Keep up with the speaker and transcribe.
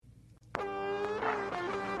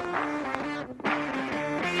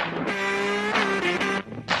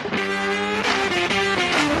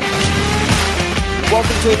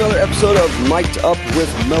welcome to another episode of Mic'd Up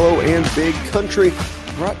with Mellow and Big Country,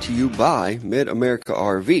 brought to you by Mid-America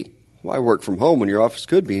RV. Why work from home when your office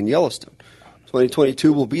could be in Yellowstone?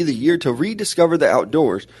 2022 will be the year to rediscover the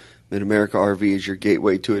outdoors. Mid-America RV is your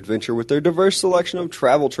gateway to adventure with their diverse selection of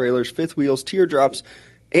travel trailers, fifth wheels, teardrops,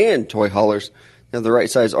 and toy haulers. They have the right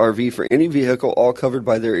size RV for any vehicle, all covered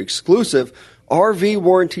by their exclusive RV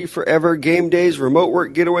warranty forever. Game days, remote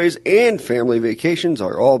work getaways, and family vacations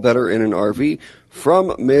are all better in an RV.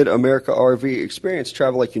 From Mid-America RV, experience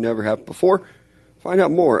travel like you never have before. Find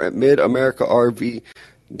out more at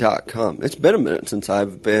midamericarv.com. It's been a minute since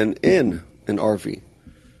I've been in an RV.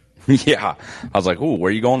 Yeah. I was like, ooh, where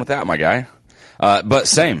are you going with that, my guy? But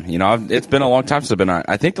same, it's been a long time since I've been on.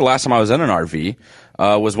 I think the last time I was in an RV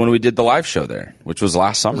was when we did the live show there, which was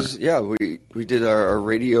last summer. We did our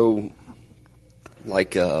radio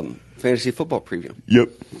fantasy football preview. Yep.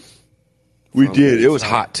 We did. It was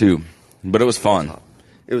hot too, but it was fun.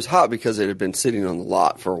 It was hot because it had been sitting on the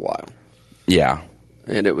lot for a while. Yeah.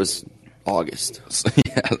 And it was August.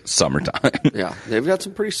 Yeah, summertime. Yeah. They've got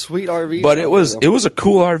some pretty sweet RVs. But it was a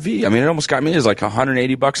cool RV. I mean, it almost got me. It was like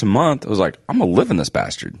 $180 a month. I was like, I'm going to live in this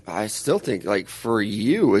bastard. I still think, for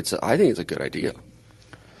you, I think it's a good idea.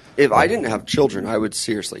 If I didn't have children, I would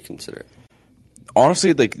seriously consider it.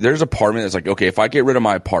 Honestly, there's an apartment that's like, okay, if I get rid of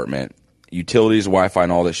my apartment, utilities, Wi-Fi,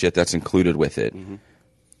 and all this shit, that's included with it. Mm-hmm.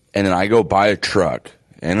 And then I go buy a truck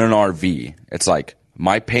and an RV. It's like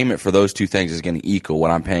my payment for those two things is going to equal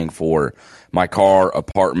what I'm paying for my car,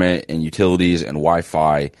 apartment, and utilities and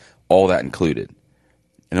Wi-Fi, all that included.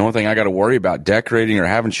 And the only thing I got to worry about decorating or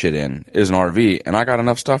having shit in is an RV, and I got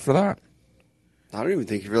enough stuff for that. I don't even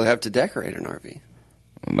think you really have to decorate an RV.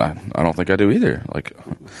 I don't think I do either.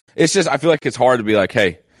 It's just, I feel like it's hard to be like, hey,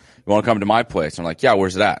 you want to come to my place? I'm like, yeah,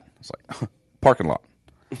 where's it at? It's like, parking lot.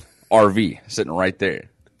 RV, sitting right there.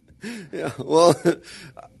 Yeah, well,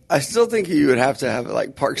 I still think you would have to have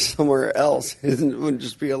it parked somewhere else. It wouldn't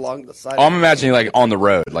just be along the side. I'm imagining on the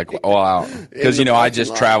road, all out. Because, I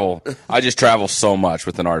just travel. I just travel so much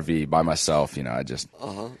with an RV by myself,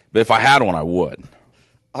 But if I had one, I would.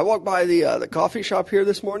 I walked by the coffee shop here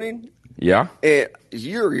this morning. Yeah?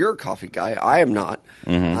 You're a coffee guy. I am not.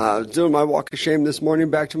 Mm-hmm. I was doing my walk of shame this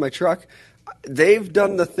morning back to my truck. They've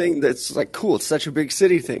done the thing that's cool. It's such a big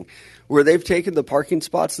city thing where they've taken the parking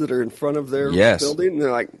spots that are in front of their building. And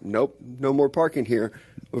they're like, nope, no more parking here.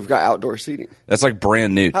 We've got outdoor seating. That's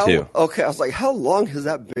brand new, too. Okay. I was like, how long has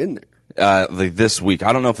that been there? This week.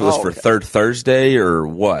 I don't know if it was for Third Thursday or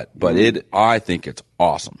what, but I think it's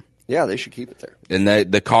awesome. Yeah, they should keep it there. And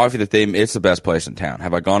the coffee that it's the best place in town.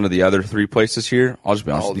 Have I gone to the other three places here? I'll just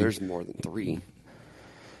be honest with you. There's more than three.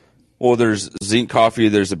 Well, there's Zinc Coffee,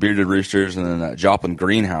 there's the Bearded Roosters, and then Joplin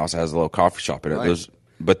Greenhouse has a little coffee shop in it. Right.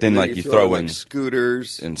 But then you throw in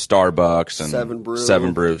Scooters and Starbucks and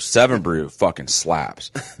Seven Brew fucking slaps.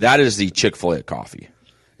 That is the Chick-fil-A coffee.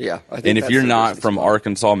 Yeah. And if you're not from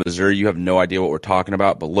Arkansas, Missouri, you have no idea what we're talking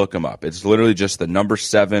about, but look them up. It's literally just the number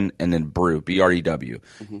 7 and then brew, B-R-E-W,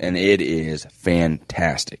 and it is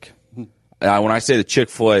fantastic. When I say the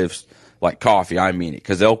Chick-fil-A is coffee, I mean it,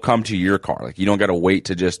 because they'll come to your car. You don't got to wait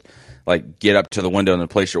to just get up to the window and then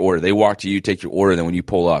place your order. They walk to you, take your order, then when you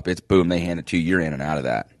pull up, it's boom, they hand it to you. You're in and out of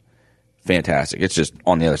that. Fantastic. It's just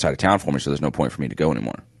on the other side of town for me, so there's no point for me to go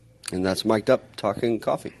anymore. And that's Mic'd Up talking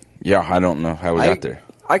coffee. Yeah, I don't know how we got there.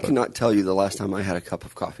 I cannot tell you the last time I had a cup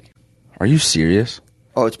of coffee. Are you serious?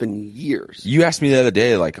 Oh, it's been years. You asked me the other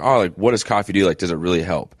day, what does coffee do? Does it really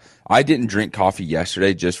help? I didn't drink coffee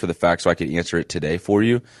yesterday just for the fact so I could answer it today for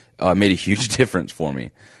you. It made a huge difference for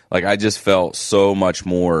me. I just felt so much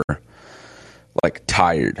more,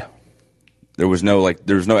 tired. There was no,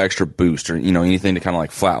 extra boost or, anything to kind of,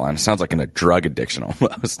 flatline. It sounds like in a drug addiction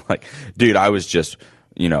almost. Dude, I was just,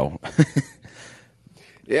 Yeah,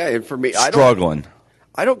 and for me, struggling.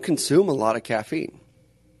 I don't consume a lot of caffeine.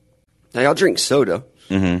 Now, I'll drink soda,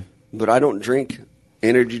 but I don't drink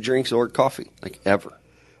energy drinks or coffee, ever.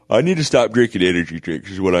 I need to stop drinking energy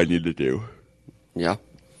drinks is what I need to do. Yeah.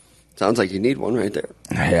 Sounds like you need one right there.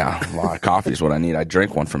 Yeah, a lot of coffee is what I need. I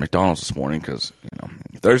drank one from McDonald's this morning because,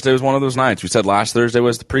 Thursday was one of those nights. We said last Thursday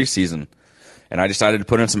was the preseason, and I decided to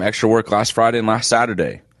put in some extra work last Friday and last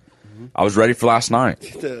Saturday. I was ready for last night.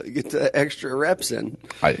 Get the extra reps in.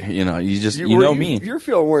 You know me. You're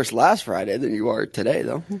feeling worse last Friday than you are today,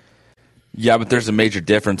 though. Yeah, but there's a major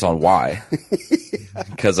difference on why.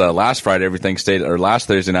 Because last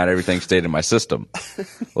Thursday night, everything stayed in my system.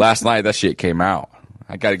 Last night, that shit came out.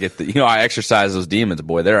 I got to get I exercise those demons,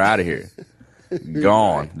 boy. They're out of here.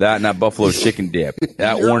 Gone. That and that buffalo chicken dip.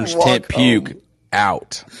 That orange tint puke.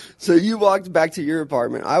 Out. So you walked back to your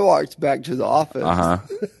apartment. I walked back to the office.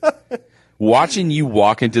 Watching you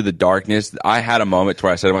walk into the darkness, I had a moment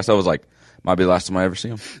where I said to myself, I was like, might be the last time I ever see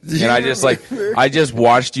him. And I just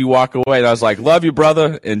watched you walk away, and I was like, love you,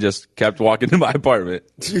 brother, and just kept walking to my apartment.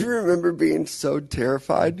 Do you remember being so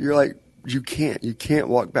terrified? You're like, you can't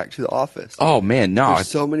walk back to the office. Oh, man, no. There's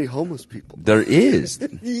so many homeless people. There is.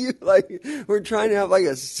 We're trying to have like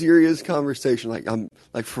a serious conversation. Like, I'm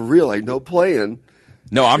like, for real, like, no playing.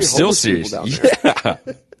 No, I'm still serious. Yeah.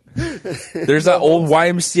 There's that old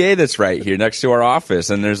YMCA that's right here next to our office,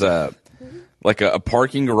 and there's a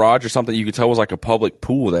parking garage or something you could tell was like a public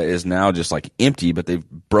pool that is now just like empty, but they've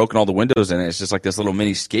broken all the windows in it. It's just like this little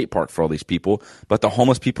mini skate park for all these people, but the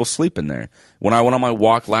homeless people sleep in there. When I went on my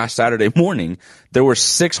walk last Saturday morning, there were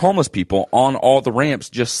 6 homeless people on all the ramps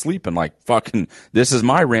just sleeping like, fucking, this is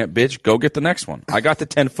my ramp, bitch. Go get the next one. I got the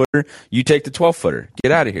 10-footer. You take the 12-footer.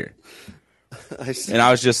 Get out of here. And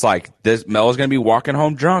I was just like, Melo's going to be walking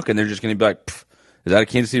home drunk, and they're just going to be like, is that a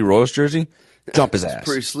Kansas City Royals jersey? Jump his ass.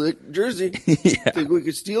 Pretty slick jersey. Yeah. Think we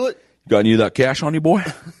could steal it? Got any of that cash on you, boy?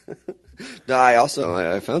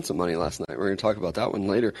 I found some money last night. We're going to talk about that one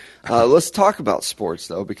later. Let's talk about sports,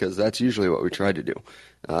 though, because that's usually what we try to do.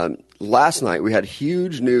 Last night, we had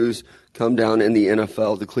huge news come down in the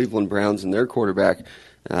NFL. The Cleveland Browns and their quarterback,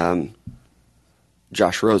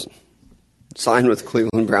 Josh Rosen, signed with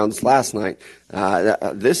Cleveland Browns last night.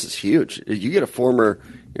 This is huge. You get a former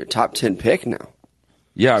top 10 pick now.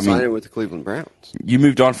 Yeah, I mean, signing with the Cleveland Browns. You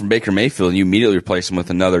moved on from Baker Mayfield, and you immediately replace him with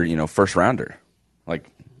another, first rounder. Like,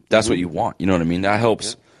 that's what you want. You know what I mean? That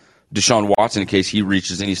helps Deshaun Watson in case he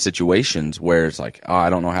reaches any situations where it's like, oh, I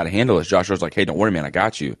don't know how to handle this. Josh Rosen's like, hey, don't worry, man, I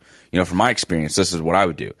got you. From my experience, this is what I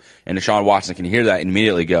would do. And Deshaun Watson can hear that and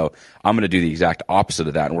immediately go, I'm going to do the exact opposite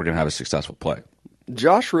of that, and we're going to have a successful play.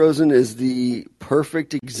 Josh Rosen is the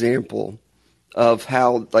perfect example of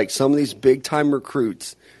how, like, some of these big-time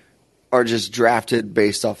recruits are just drafted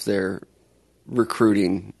based off their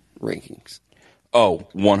recruiting rankings. Oh,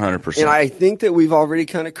 100%. And I think that we've already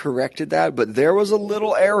kind of corrected that, but there was a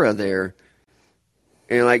little era there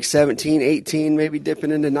in like 17, 18, maybe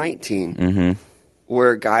dipping into 19,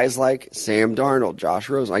 where guys like Sam Darnold, Josh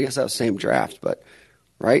Rosen, I guess that was same draft, but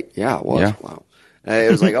right? Yeah, it was. Yeah. Wow.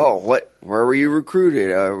 It was like, where were you recruited?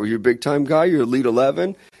 Were you a big-time guy? You're Elite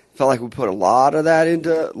 11? Felt like we put a lot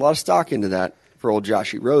of stock into that for old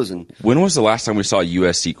Joshy Rosen. When was the last time we saw a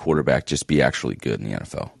USC quarterback just be actually good in the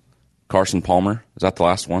NFL? Carson Palmer? Is that the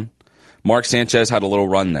last one? Mark Sanchez had a little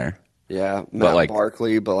run there. Yeah, Matt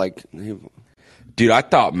Barkley, dude, I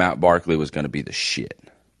thought Matt Barkley was going to be the shit.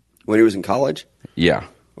 When he was in college? Yeah.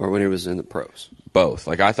 Or when he was in the pros? Both.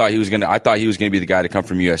 Like, I thought he was going to be the guy to come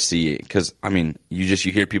from USC because, I mean, you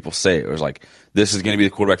hear people say it was like, this is going to be the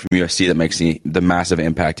quarterback from USC that makes the massive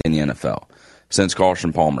impact in the NFL since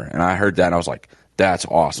Carson Palmer. And I heard that and I was like, that's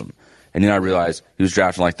awesome. And then I realized he was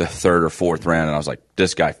drafted in like the 3rd or 4th round, and I was like,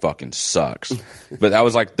 this guy fucking sucks. But that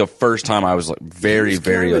was like the first time I was like very,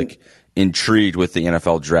 very like intrigued with the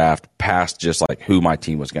NFL draft past just like who my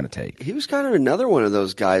team was going to take. He was kind of another one of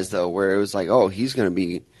those guys, though, where it was like, oh, he's going to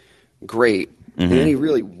be great. And then he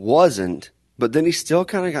really wasn't, but then he still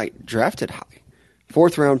kind of got drafted high.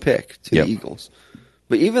 4th round pick to the Eagles.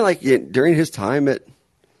 But even like during his time at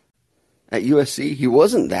USC, he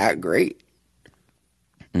wasn't that great.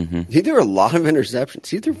 He threw a lot of interceptions.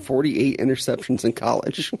 He threw 48 interceptions in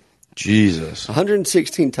college. Jesus.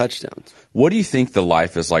 116 touchdowns. What do you think the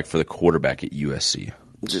life is like for the quarterback at USC?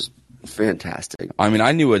 Just fantastic. I mean,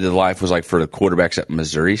 I knew what the life was like for the quarterbacks at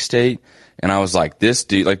Missouri State, and I was like, this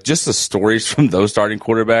dude, like just the stories from those starting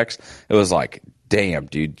quarterbacks, it was like, damn,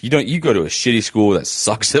 dude, you go to a shitty school that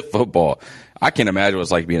sucks at football. I can't imagine what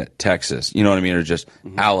it's like being at Texas, you know what I mean, or just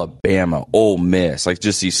Alabama, Ole Miss, like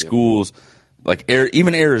just these schools, like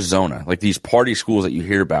even Arizona, like these party schools that you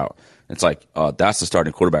hear about. It's like, that's the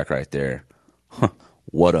starting quarterback right there.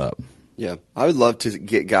 What up? Yeah, I would love to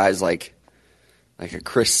get guys like a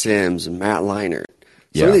Chris Sims and Matt Leinart.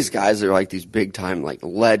 Some of these guys are like these big time like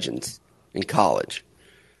legends in college,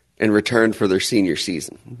 in return for their senior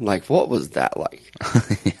season. Like, what was that like?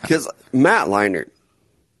 Because Matt Leinart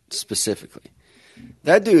specifically,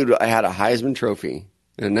 that dude had a Heisman Trophy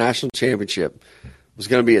and a national championship, was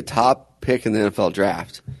going to be a top pick in the NFL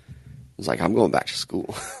draft. It's like, I'm going back to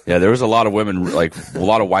school. Yeah, there was a lot of women, like a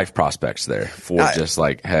lot of wife prospects there for just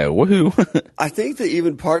like, hey, woohoo. I think that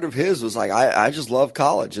even part of his was like, I just love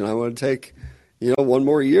college and I want to take, one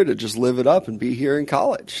more year to just live it up and be here in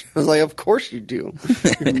college. I was like, of course you do.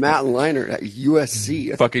 You're Matt Leinart at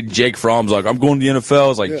USC. Fucking Jake Fromm's like, I'm going to the NFL. I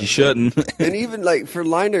was like, you shouldn't. And even like for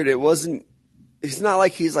Leinart, it's not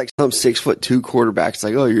like he's like some 6'2" quarterback. It's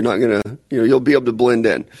like, oh, you're not going to, you'll be able to blend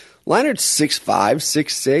in. Leinart's 6'5",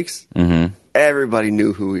 6'6". Everybody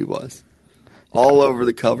knew who he was. all over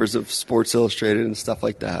the covers of Sports Illustrated and stuff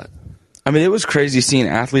like that. I mean, it was crazy seeing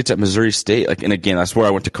athletes at Missouri State. Like, and again, that's where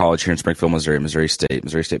I went to college here in Springfield, Missouri, Missouri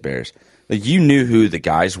State Bears. Like, you knew who the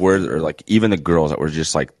guys were, or like even the girls that were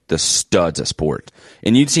just like the studs at sport.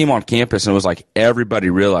 And you'd see them on campus, and it was like everybody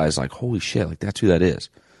realized, like, holy shit, like that's who that is.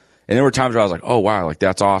 And there were times where I was like, oh wow, like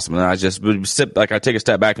that's awesome. And then I just would sit, like, I take a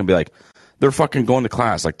step back and be like, they're fucking going to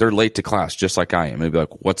class, like they're late to class, just like I am. And I'd be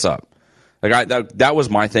like, what's up? Like that was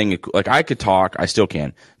my thing. Like, I could talk, I still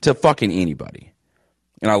can, to fucking anybody.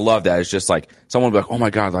 And I love that. It's just like someone will be like, oh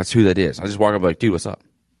my God, that's who that is. I just walk up and be like, dude, what's up?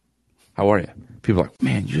 How are you? People are like,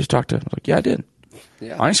 man, you just talked to him. I was like, yeah, I did.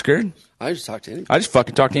 Yeah. I ain't scared. I just talked to him. I just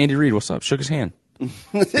fucking talked to Andy Reid. What's up? Shook his hand.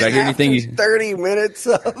 Did I hear anything? 30 minutes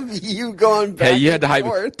of you going back. Hey, you had to hype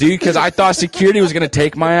me. Dude, because I thought security was going to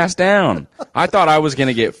take my ass down. I thought I was going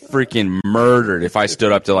to get freaking murdered if I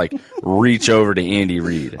stood up to, like, reach over to Andy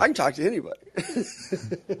Reid. I can talk to anybody.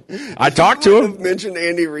 I talked to him. If you mentioned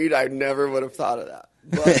Andy Reid, I never would have thought of that.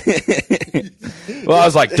 But well, I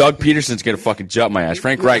was like, Doug Peterson's going to fucking jump my ass.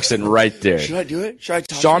 Frank Reich's sitting right there. Should I do it? Should I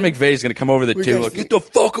talk Sean to him? McVay's going to come over the table like, get the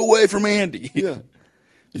fuck away from Andy. Yeah.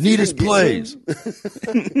 Need his plays.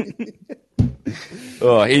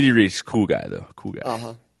 Oh, Andy Reid's a cool guy, though. Cool guy.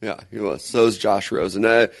 Uh-huh. Yeah, he was. So is Josh Rosen.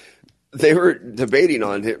 They were debating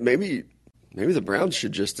on it. Maybe the Browns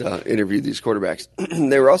should just interview these quarterbacks.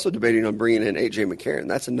 They were also debating on bringing in A.J. McCarron.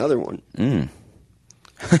 That's another one.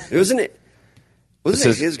 Wasn't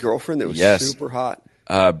it his girlfriend that was super hot?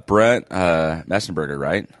 Brent Messenberger,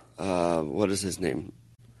 right? What is his name?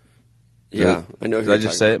 Yeah, I know. Did I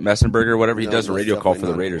just say it? Messenberger, whatever. He does a radio call for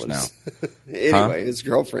the not Raiders now. Anyway, his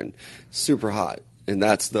girlfriend, super hot. And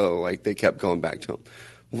that's they kept going back to him.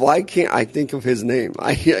 Why can't I think of his name?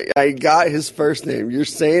 I got his first name. You're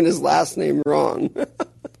saying his last name wrong.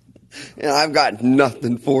 And I've got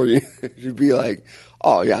nothing for you. You'd be like,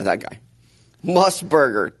 oh, yeah, that guy.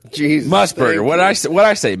 Musburger. Jesus. Musburger. What I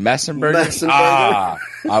say? Messenberger? Ah,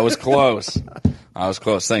 I was close.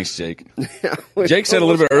 Thanks, Jake. Yeah, Jake said a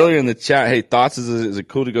little bit earlier in the chat, hey, thoughts, is it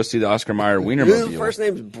cool to go see the Oscar Mayer Wienermobile? His first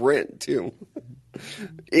name's Brent, too.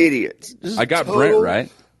 Idiots. I got Brent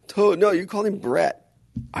right. No, you called him Brett.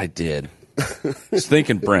 I did. I was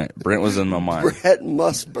thinking Brent. Brent was in my mind. Brett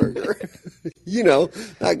Musburger. You know,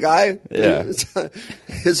 that guy. Yeah.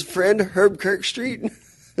 His friend, Herb Kirkstreet.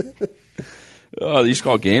 Oh, these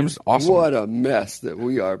call games? Awesome. What a mess that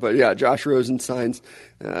we are. But, yeah, Josh Rosen signs.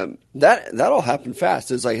 That'll happen fast.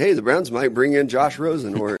 It's like, hey, the Browns might bring in Josh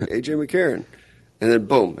Rosen or A.J. McCarron. And then,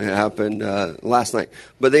 boom, it happened last night.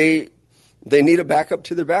 But they need a backup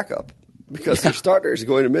to their backup because their starter is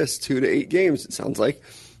going to miss 2 to 8 games, it sounds like.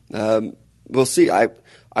 We'll see. I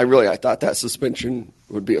thought that suspension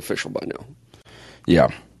would be official by now. Yeah.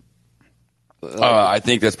 I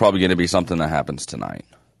think that's probably going to be something that happens tonight.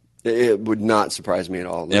 It would not surprise me at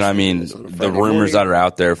all. And I mean, the rumors that are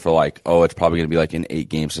out there for like, oh, it's probably going to be like an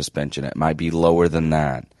 8-game suspension. It might be lower than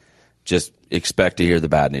that. Just expect to hear the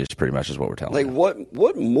bad news, pretty much is what we're telling you. Like,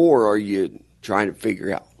 what more are you trying to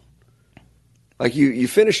figure out? Like, you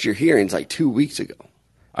finished your hearings like 2 weeks ago.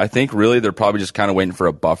 I think really they're probably just kind of waiting for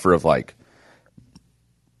a buffer of like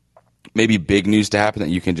maybe big news to happen that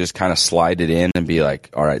you can just kind of slide it in and be like,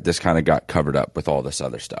 all right, this kind of got covered up with all this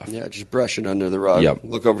other stuff. Yeah, just brush it under the rug. Yep.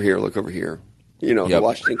 Look over here, look over here. You know, the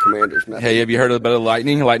Washington Commanders method. Hey, have you heard about the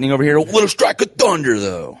lightning? Lightning over here? A little strike of thunder,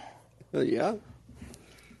 though. Yeah.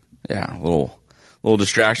 Yeah, a little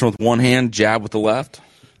distraction with one hand, jab with the left.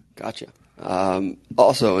 Gotcha.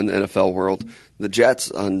 Also in the NFL world, the Jets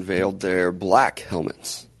unveiled their black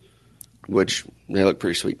helmets, which they look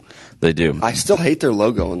pretty sweet. They do. I still hate their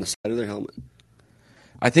logo on the side of their helmet.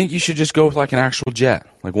 I think you should just go with like an actual jet,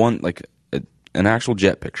 an actual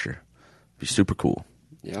jet picture. Be super cool.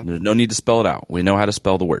 Yeah. There's no need to spell it out. We know how to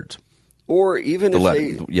spell the words. Or even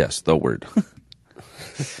yes, the word.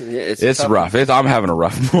 Yeah, it's rough. I'm having a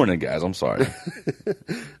rough morning, guys. I'm sorry.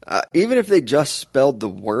 Even if they just spelled the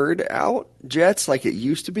word out, Jets, like it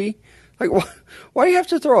used to be, like why do you have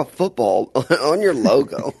to throw a football on your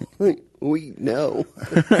logo? We know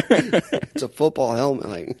it's a football helmet.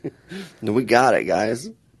 Like, we got it, guys.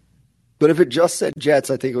 But if it just said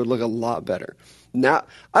Jets, I think it would look a lot better. Now,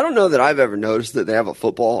 I don't know that I've ever noticed that they have a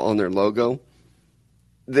football on their logo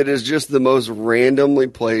that is just the most randomly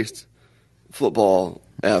placed football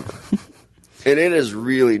ever. And it is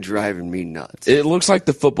really driving me nuts. It looks like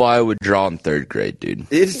the football I would draw in 3rd grade, dude.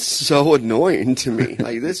 It's so annoying to me.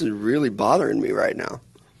 Like, this is really bothering me right now.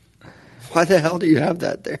 Why the hell do you have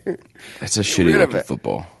that there? It's a shitty looking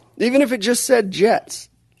football. Even if it just said Jets.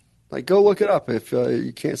 Like, go look it up if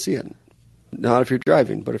you can't see it. Not if you're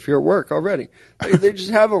driving, but if you're at work already. They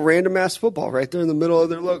just have a random-ass football right there in the middle of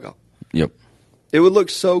their logo. Yep. It would look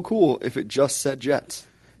so cool if it just said Jets.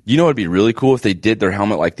 You know, it'd be really cool if they did their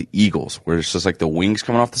helmet like the Eagles, where it's just like the wings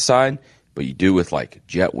coming off the side, but you do with like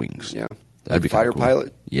jet wings. Yeah, That'd be fighter cool.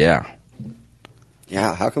 pilot. Yeah,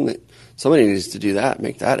 Yeah, how come somebody needs to do that?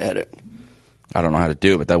 Make that edit. I don't know how to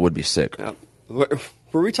do it, but that would be sick. Yeah.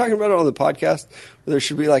 Were we talking about it on the podcast? There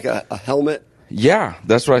should be like a helmet Yeah,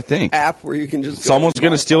 that's what I think. app where you can just. Someone's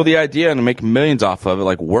going to steal the idea and make millions off of it,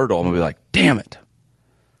 like Wordle, and be like, "Damn it,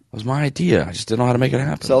 that was my idea. I just didn't know how to make it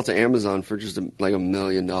happen." Sell it to Amazon for just like $1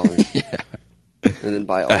 million. Yeah, And then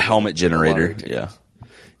buy a helmet generator. lottery tickets.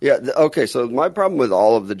 Yeah, Yeah. Okay. So my problem with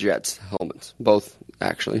all of the Jets helmets, both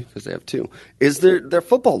actually, because they have two, is their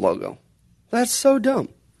football logo. That's so dumb.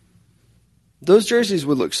 Those jerseys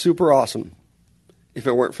would look super awesome if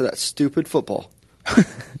it weren't for that stupid football.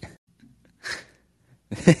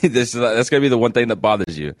 that's going to be the one thing that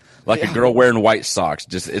bothers you. Like a girl wearing white socks.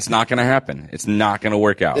 Just it's not going to happen. It's not going to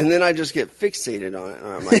work out. And then I just get fixated on it. And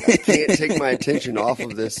I'm like, I can't take my attention off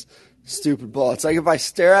of this stupid ball. It's like if I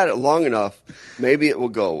stare at it long enough, maybe it will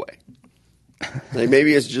go away. Like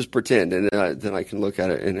maybe it's just pretend, and then I can look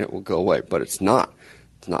at it and it will go away. But it's not.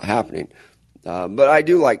 It's not happening. But I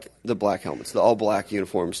do like the black helmets. The all-black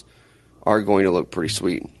uniforms are going to look pretty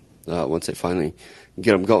sweet once they finally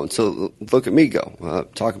get them going. So look at me go,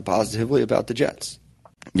 talking positively about the Jets.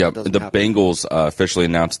 Yep, Doesn't the happen. Bengals officially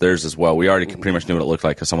announced theirs as well. We already pretty much knew what it looked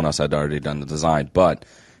like because someone else had already done the design, but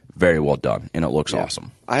very well done, and it looks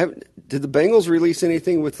awesome. Did the Bengals release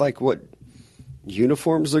anything with like what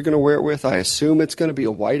uniforms they're going to wear it with? I assume it's going to be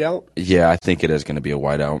a whiteout. Yeah, I think it is going to be a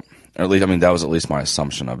whiteout. Or at least, I mean, that was at least my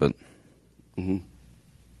assumption of it.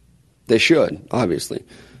 They should, obviously.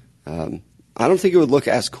 I don't think it would look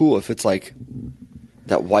as cool if it's like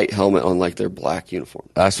that white helmet on like their black uniform.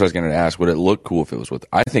 That's what I was going to ask. Would it look cool if it was with?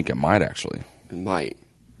 I think it might actually. It might.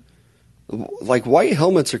 Like white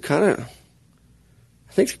helmets are kind of,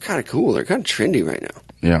 I think they're kind of cool. They're kind of trendy right now.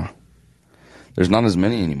 Yeah. There's not as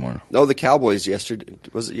many anymore. No, the Cowboys yesterday,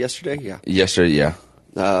 was it yesterday? Yeah. Yesterday,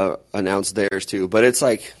 yeah. Announced theirs too, but it's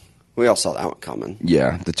like, we all saw that one coming.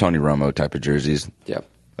 Yeah, the Tony Romo type of jerseys. Yeah.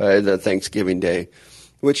 The Thanksgiving Day,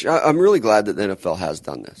 which I'm really glad that the NFL has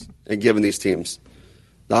done this and given these teams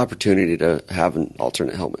the opportunity to have an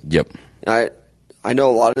alternate helmet. Yep. I know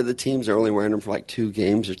a lot of the teams are only wearing them for like 2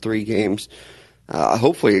 games or 3 games.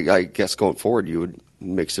 Hopefully, I guess going forward, you would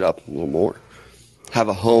mix it up a little more. Have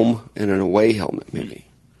a home and an away helmet, maybe.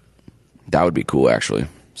 That would be cool, actually.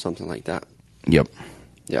 Something like that. Yep.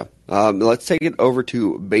 Yeah. Let's take it over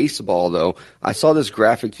to baseball, though. I saw this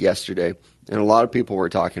graphic yesterday, and a lot of people were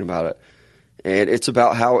talking about it. And it's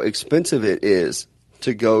about how expensive it is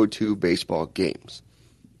to go to baseball games.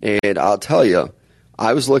 And I'll tell you,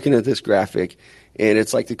 I was looking at this graphic, and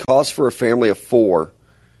it's like the cost for a family of 4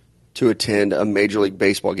 to attend a Major League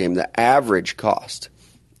Baseball game. The average cost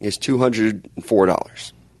is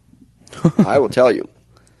 $204. I will tell you,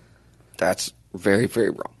 that's very, very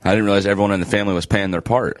wrong. I didn't realize everyone in the family was paying their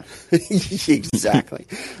part. Exactly.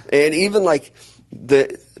 And even like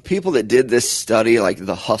the people that did this study, like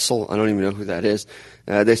The Hustle, I don't even know who that is,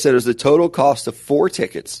 they said it was the total cost of 4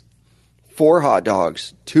 tickets, 4 hot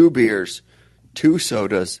dogs, 2 beers, 2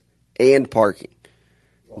 sodas, and parking.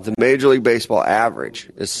 The Major League Baseball average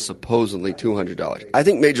is supposedly $200. I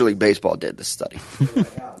think Major League Baseball did this study.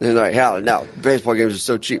 They're like, hell no, baseball games are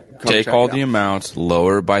so cheap. Come Take check all it the out. amounts,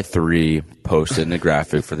 lower by 3, post it in a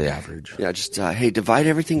graphic for the average. Yeah, just, hey, divide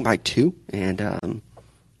everything by 2, and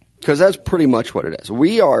because that's pretty much what it is.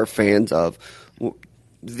 We are fans of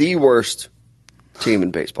the worst team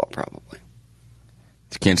in baseball, probably.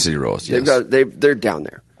 The Kansas City Royals, yes. They're down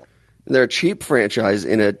there. They're a cheap franchise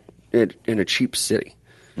in a cheap city.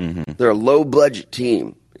 Mm-hmm. They're a low-budget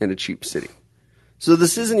team in a cheap city. So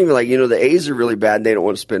this isn't even like, the A's are really bad and they don't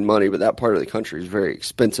want to spend money, but that part of the country is very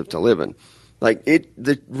expensive to live in. Like,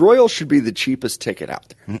 the Royals should be the cheapest ticket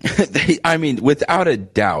out there. I mean, without a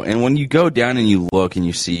doubt. And when you go down and you look and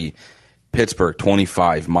you see Pittsburgh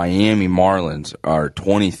 25, Miami Marlins are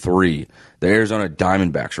 23, the Arizona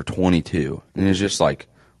Diamondbacks are 22, and it's just like,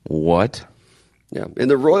 what? Yeah, and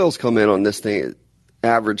the Royals come in on this thing.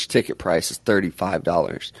 Average ticket price is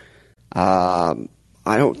 $35. I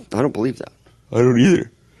don't believe that. I don't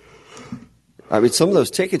either. I mean, some of those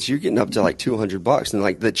tickets you're getting up to like $200, and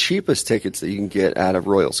like the cheapest tickets that you can get at a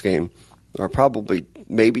Royals game are probably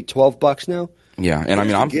maybe $12 now. Yeah, and I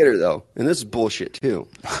mean, I'm get her though, and this is bullshit too.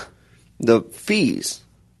 The fees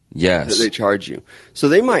yes that they charge you, so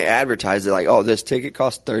they might advertise it like, "Oh, this ticket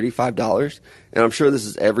costs $35," and I'm sure this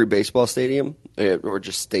is every baseball stadium or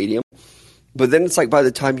just stadium. But then it's like by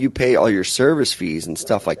the time you pay all your service fees and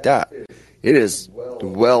stuff like that, it is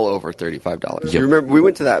well over $35. Yep. You remember we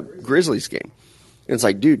went to that Grizzlies game, And it's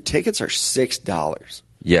like, dude, tickets are $6.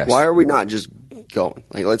 Yes. Why are we not just going?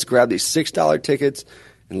 Like, let's grab these $6 tickets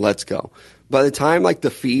and let's go. By the time, like, the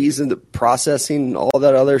fees and the processing and all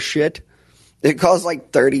that other shit, it costs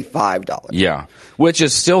like $35. Yeah, which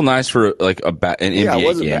is still nice for like an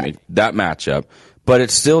NBA game, that matchup. But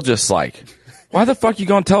it's still just like, why the fuck you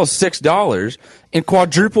gonna tell us $6 and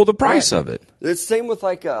quadruple the price of it? It's the same with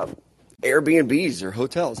like Airbnbs or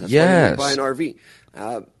hotels. That's yes. why you buy an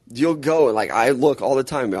RV. You'll go and like I look all the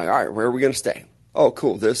time. Like, all right, where are we gonna stay? Oh,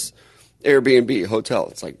 cool. This Airbnb hotel.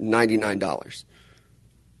 It's like $99.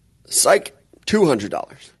 Psych,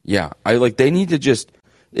 $200. Yeah, they need to just.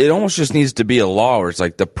 It almost just needs to be a law where it's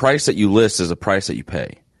like the price that you list is the price that you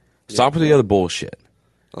pay. Stop with the other bullshit.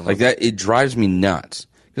 Like that, it drives me nuts.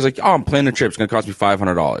 Because like, oh, I'm planning a trip. It's going to cost me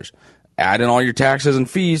 $500. Add in all your taxes and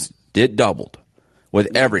fees, it doubled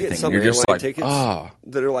with everything. And you're just like,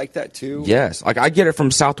 that are like that too. Yes, like I get it from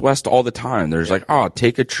Southwest all the time. There's like, oh,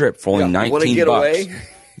 take a trip for only $19. Want to get away?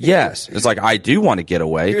 Yes, it's like I do want to get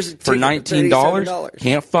away for $19.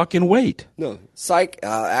 Can't fucking wait. No, psych.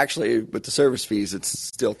 Actually, with the service fees, it's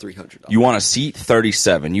still $300. You want a seat?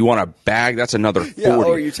 $37. You want a bag? That's another $40. Yeah,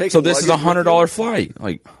 or you take so this is a $100 flight,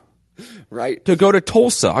 like right to go to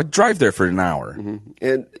Tulsa. I drive there for an hour. Mm-hmm.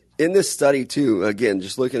 And in this study too, again,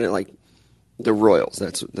 just looking at like the Royals.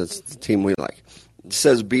 That's the team we like. It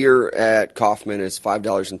says beer at Kaufman is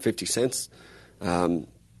 $5.50.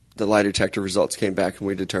 The lie detector results came back, and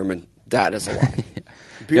we determined that is a lie.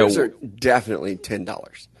 Beers are definitely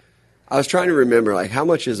 $10. I was trying to remember, like, how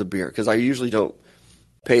much is a beer? Because I usually don't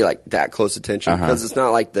pay, like, that close attention. Because it's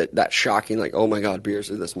not, like, that shocking, like, oh, my God,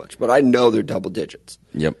 beers are this much. But I know they're double digits.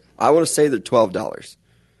 Yep. I want to say they're $12.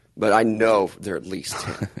 But I know they're at least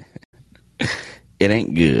 10 It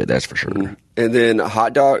ain't good, that's for sure. And then a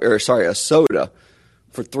soda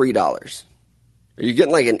for $3. Are you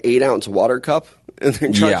getting, like, an 8-ounce water cup? And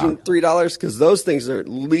they're charging $3 because those things are at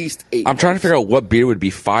least $8. I'm trying to figure out what beer would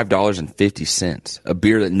be $5.50. A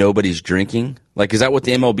beer that nobody's drinking. Like, is that what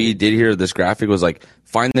the MLB did here? This graphic was like,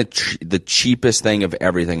 find the cheapest thing of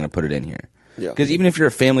everything and put it in here. Yeah. Because even if you're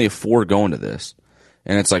a family of 4 going to this,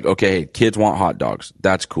 and it's like, okay, kids want hot dogs.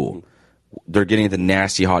 That's cool. They're getting the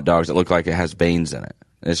nasty hot dogs that look like it has veins in it.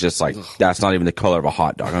 And it's just like, that's not even the color of a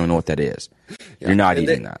hot dog. I don't even know what that is. Yeah. You're not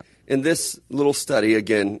eating that. In this little study,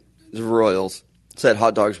 again, the Royals said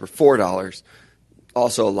hot dogs were $4.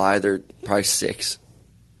 Also a lie, they're probably $6,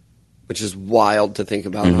 which is wild to think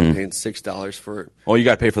about. I'm paying $6 for. Well, you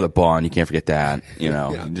got to pay for the bun. You can't forget that. You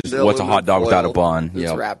know, what's a hot dog without a bun?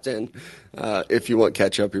 It's wrapped in. If you want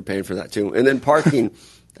ketchup, you're paying for that too. And then parking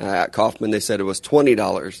at Kaufman, they said it was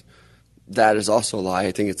 $20. That is also a lie.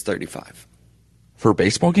 I think it's $35 for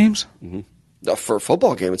baseball games. Mm-hmm. For a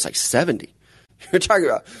football game, it's like $70. You're talking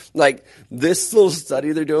about, like, this little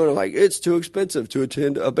study they're doing, like, it's too expensive to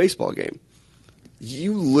attend a baseball game.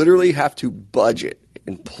 You literally have to budget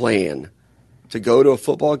and plan to go to a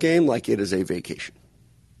football game like it is a vacation.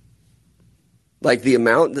 Like, the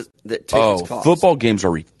amount that tickets cost. Football games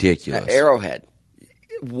are ridiculous. At Arrowhead,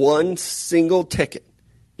 one single ticket,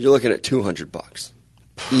 you're looking at $200.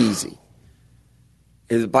 Easy.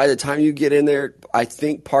 And by the time you get in there, I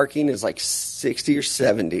think parking is like 60 or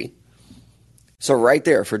 70. So right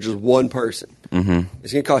there for just one person, it's going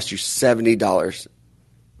to cost you $70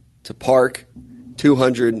 to park,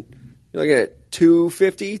 $200. You're looking at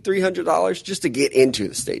 $250, $300 just to get into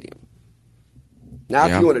the stadium. Now,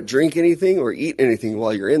 if you want to drink anything or eat anything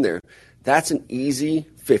while you're in there, that's an easy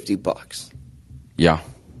 $50. Yeah.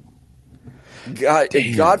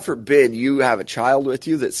 God forbid you have a child with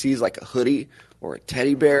you that sees like a hoodie or a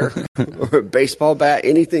teddy bear or a baseball bat,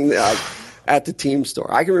 anything that. At the team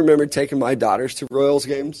store. I can remember taking my daughters to Royals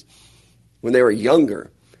games when they were younger,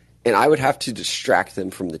 and I would have to distract them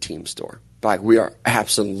from the team store. Like, we are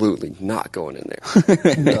absolutely not going in there.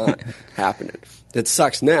 Not happening. It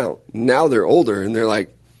sucks now. Now they're older, and they're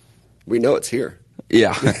like, we know it's here.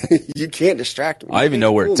 Yeah. You can't distract them. I even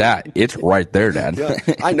know where it's at. It's right there, Dad. Yeah.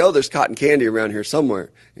 I know there's cotton candy around here somewhere,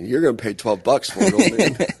 and you're going to pay $12 for it, old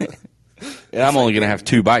man. And I'm only going to have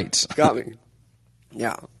 2 bites. Got me.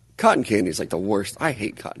 Yeah. Cotton candy is like the worst. I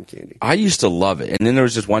hate cotton candy. I used to love it. And then there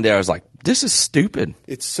was just one day I was like, this is stupid.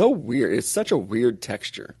 It's so weird. It's such a weird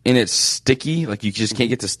texture. And it's sticky. Like, you just can't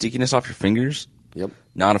get the stickiness off your fingers. Yep.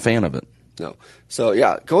 Not a fan of it. No. So,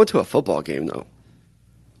 yeah, going to a football game, though.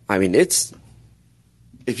 I mean, if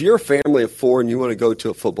you're a family of 4 and you want to go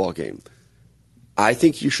to a football game, I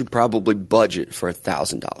think you should probably budget for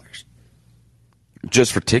 $1,000.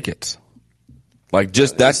 Just for tickets. Like,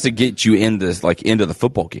 just that's to get you into the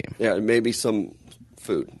football game. Yeah, maybe some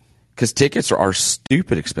food. because tickets are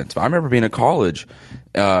stupid expensive. I remember being in college,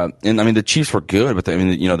 and I mean the Chiefs were good, but they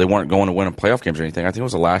weren't going to win playoff games or anything. I think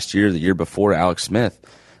it was the year before Alex Smith,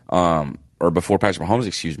 or before Patrick Mahomes,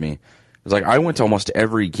 excuse me. It was like I went to almost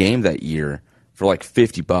every game that year for like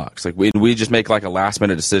 $50. Like we just make like a last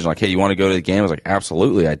minute decision, like, hey, you want to go to the game? I was like,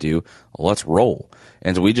 absolutely, I do. Well, let's roll.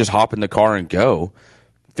 And so we just hop in the car and go.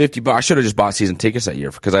 $50. I should have just bought season tickets that year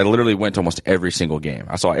because I literally went to almost every single game.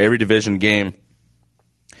 I saw every division game,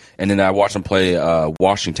 and then I watched them play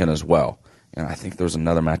Washington as well. And I think there was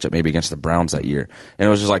another matchup maybe against the Browns that year. And it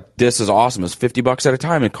was just like, this is awesome. It was $50 at a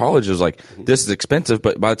time. In college, it was like, this is expensive,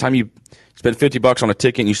 but by the time you spend $50 on a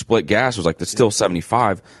ticket and you split gas, it was like, that's still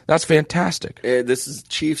 $75. That's fantastic. This is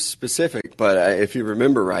Chiefs specific, but if you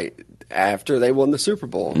remember right, after they won the Super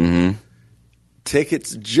Bowl,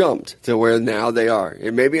 tickets jumped to where now they are.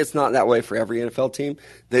 And maybe it's not that way for every NFL team.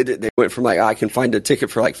 They went from like, I can find a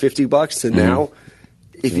ticket for like $50 to now,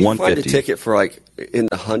 if you find a ticket for like in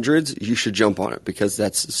the hundreds, you should jump on it because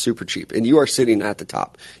that's super cheap. And you are sitting at the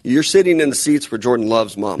top. You're sitting in the seats where Jordan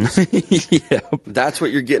Love's mom is. Yeah. That's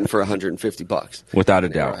what you're getting for $150. Without a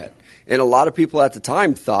doubt. And a lot of people at the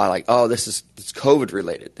time thought like, oh, it's COVID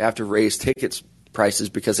related. They have to raise tickets prices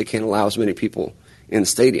because they can't allow as many people in the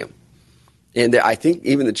stadium. And I think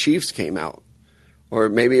even the Chiefs came out, or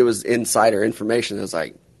maybe it was insider information that was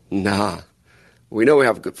like, nah. We know we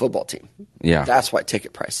have a good football team. Yeah. That's why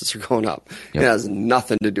ticket prices are going up. Yep. It has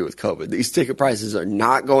nothing to do with COVID. These ticket prices are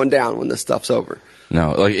not going down when this stuff's over.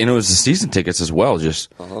 No, and it was the season tickets as well.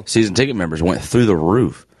 Just season ticket members went through the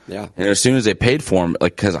roof. Yeah. And as soon as they paid for them,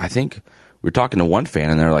 because I think we were talking to one fan,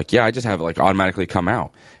 and they're like, yeah, I just have it automatically come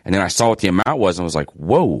out. And then I saw what the amount was, and was like,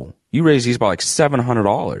 whoa, you raised these by like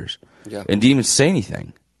 $700. Yeah. And didn't even say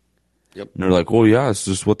anything. Yep. And they're like, well, yeah, it's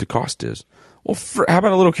just what the cost is. Well, how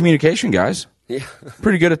about a little communication, guys? Yeah.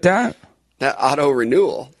 Pretty good at that. That auto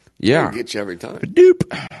renewal. Yeah. Will get you every time. Doop.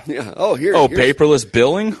 Yeah. Oh, here's paperless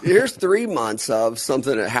billing? Here's 3 months of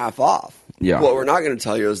something at half off. Yeah. What we're not going to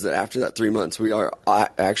tell you is that after that 3 months, we are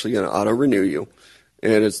actually going to auto renew you,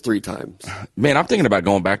 and it's 3 times. Man, I'm thinking about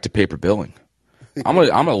going back to paper billing. I'm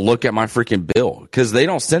gonna look at my freaking bill because they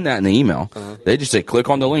don't send that in the email. They just say click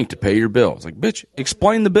on the link to pay your bill. It's like, bitch,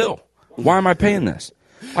 explain the bill. Why am I paying this?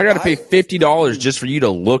 I got to pay $50 just for you to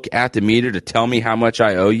look at the meter to tell me how much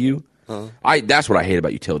I owe you. That's what I hate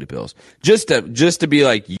about utility bills. Just to be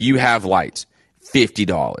like, you have lights,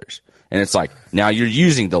 $50, and it's like, now you're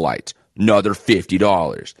using the lights, another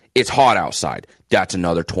 $50. It's hot outside, that's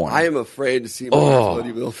another $20. I am afraid to see my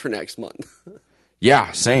utility bill for next month.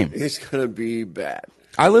 Yeah, same. It's gonna be bad.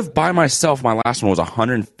 I live by myself. My last one was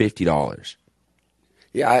 $150.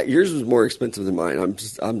 Yeah, yours was more expensive than mine.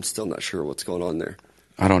 I'm still not sure what's going on there.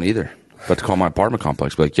 I don't either. But to call my apartment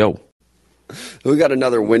complex, be like, yo. We got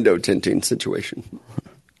another window tinting situation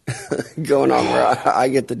going on where I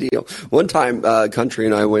get the deal. One time, Country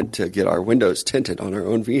and I went to get our windows tinted on our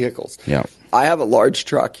own vehicles. Yeah. I have a large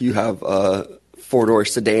truck. You have a 4-door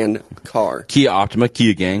sedan car. Kia Optima,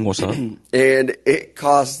 Kia gang, what's up? And it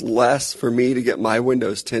costs less for me to get my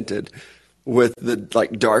windows tinted with the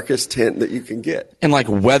darkest tint that you can get. And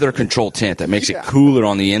weather control tint that makes it cooler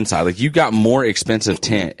on the inside. Like you got more expensive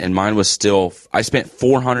tint and mine was still, I spent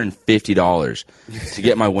 $450 to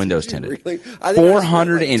get my windows tinted. Really?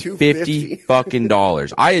 $450 fucking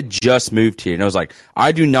dollars. I had just moved here and I was like,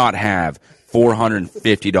 I do not have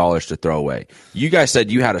 $450 to throw away. You guys said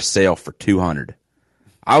you had a sale for $200.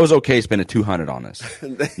 I was okay spending $200 on this.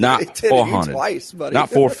 Not $400. Twice, buddy. Not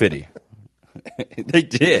 $450. They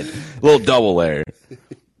did. A little double layer.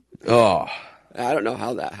 Oh. I don't know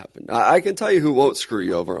how that happened. I can tell you who won't screw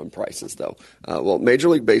you over on prices, though. Well, Major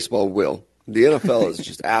League Baseball will. The NFL is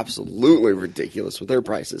just absolutely ridiculous with their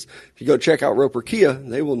prices. If you go check out Roper Kia,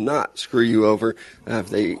 they will not screw you over. If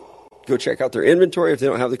they go check out their inventory, if they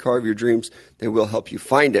don't have the car of your dreams, they will help you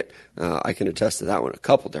find it. I can attest to that one a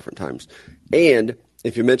couple different times. And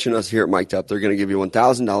if you mention us here at Mic'd Up, they're going to give you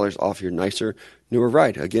 $1,000 off your nicer, newer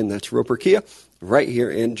ride. Again, that's Roper Kia right here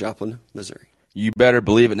in Joplin, Missouri. You better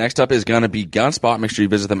believe it. Next up is going to be Gunspot. Make sure you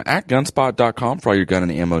visit them at gunspot.com for all your gun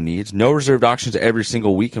and ammo needs. No reserved auctions every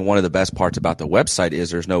single week, and one of the best parts about the website is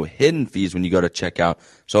there's no hidden fees when you go to checkout,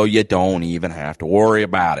 so you don't even have to worry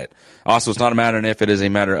about it. Also, it's not a matter of if, it is a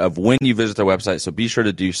matter of when you visit their website, so be sure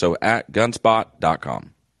to do so at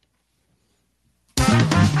gunspot.com.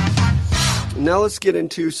 Now let's get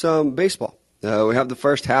into some baseball. We have the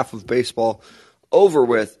first half of baseball over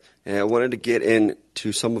with, and I wanted to get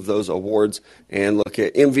into some of those awards and look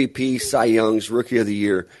at MVP, Cy Young's Rookie of the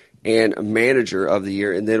Year, and Manager of the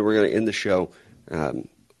Year, and then we're going to end the show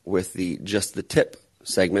with the Just the Tip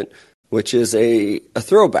segment, which is a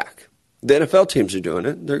throwback. The NFL teams are doing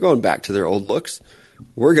it. They're going back to their old looks.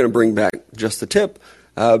 We're going to bring back just the tip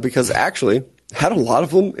because actually had a lot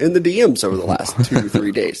of them in the DMs over the last 2 to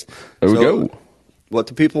 3 days. There we go. What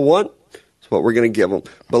the people want is what we're going to give them.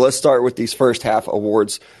 But let's start with these first half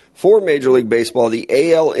awards for Major League Baseball. The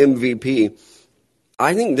AL MVP.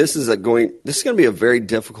 I think this is going to be a very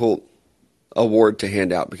difficult award to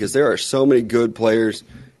hand out because there are so many good players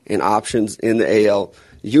and options in the AL.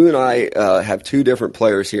 You and I have two different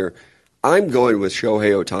players here. I'm going with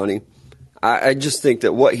Shohei Ohtani. I just think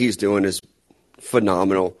that what he's doing is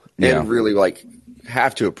phenomenal and really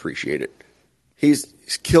have to appreciate it. He's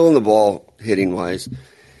killing the ball hitting wise.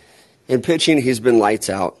 And pitching, he's been lights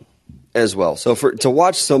out as well. So to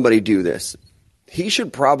watch somebody do this, he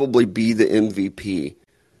should probably be the MVP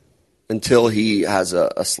until he has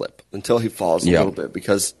a slip, until he falls a little bit.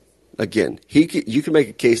 Because, again, you can make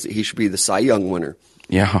a case that he should be the Cy Young winner.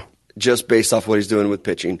 Yeah. Just based off what he's doing with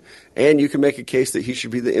pitching. And you can make a case that he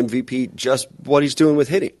should be the MVP just what he's doing with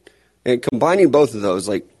hitting. And combining both of those,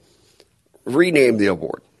 rename the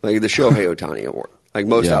award, the Shohei Ohtani Award,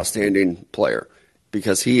 most outstanding player,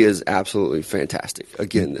 because he is absolutely fantastic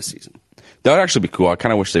again this season. That would actually be cool. I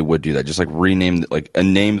kind of wish they would do that. Just rename,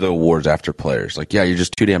 name the awards after players. You're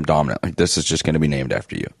just too damn dominant. This is just going to be named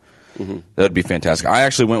after you. Mm-hmm. That would be fantastic. I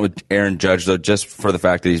actually went with Aaron Judge, though, just for the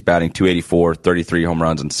fact that he's batting .284, 33 home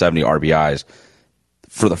runs, and 70 RBIs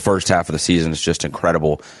for the first half of the season. It's just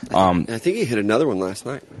incredible. I think he hit another one last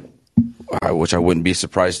night. Which I wouldn't be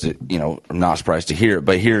surprised to, I'm not surprised to hear.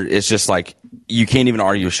 But here, it's just you can't even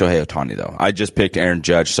argue with Shohei Ohtani, though. I just picked Aaron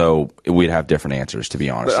Judge, so we'd have different answers, to be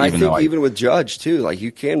honest. But I think even with Judge, too,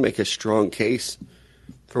 you can make a strong case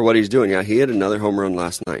for what he's doing. Yeah, he hit another home run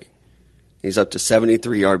last night. He's up to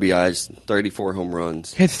 73 RBIs, 34 home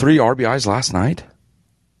runs. He had 3 RBIs last night?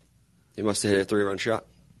 He must have hit a 3-run shot.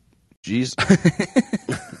 Jeez.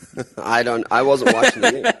 I wasn't watching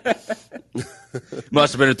the game.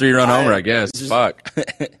 Must have been a 3-run homer, I guess. Fuck.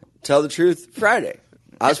 Tell the truth, Friday.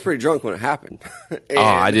 I was pretty drunk when it happened.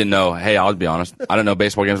 I didn't know. Hey, I'll be honest. I didn't know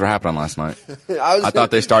baseball games were happening last night. I thought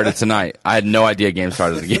they started tonight. I had no idea games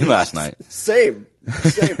started again last night. Same.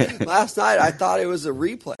 Last night, I thought it was a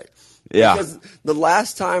replay. Yeah. Because the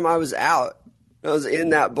last time I was out, I was in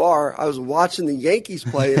that bar, I was watching the Yankees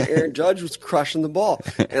play, and Aaron Judge was crushing the ball.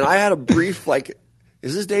 And I had a brief,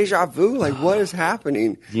 is this deja vu? What is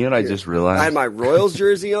happening? You know what I just realized? I had my Royals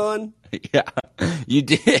jersey on. Yeah, you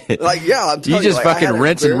did. I'm telling you. You just fucking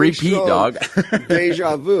rinse and repeat, dog.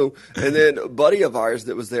 Deja vu. And then a buddy of ours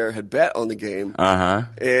that was there had bet on the game. Uh-huh.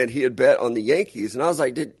 And he had bet on the Yankees. And I was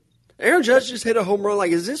like, did Aaron Judge just hit a home run?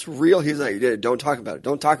 Is this real? He's like, don't talk about it.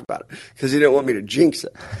 Don't talk about it. Because he didn't want me to jinx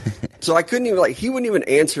it. So I couldn't even, he wouldn't even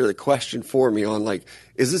answer the question for me on,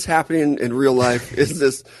 is this happening in real life? Is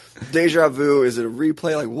this deja vu? Is it a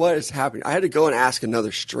replay? What is happening? I had to go and ask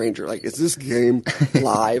another stranger, is this game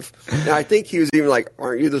live? And I think he was even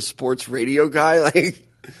aren't you the sports radio guy?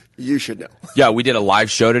 You should know. Yeah, we did a live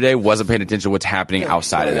show today. Wasn't paying attention to what's happening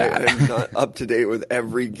outside of that. I'm not up to date with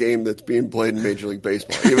every game that's being played in Major League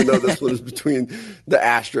Baseball, even though this one is between the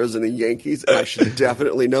Astros and the Yankees. And I should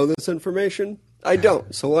definitely know this information. I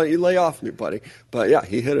don't. So why don't you lay off me, buddy? But yeah,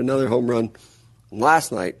 he hit another home run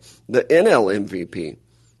last night. The NL MVP,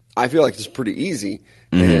 I feel like it's pretty easy.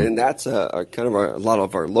 Mm-hmm. And that's a lot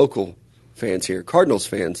of our local fans here, Cardinals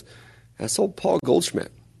fans. That's old Paul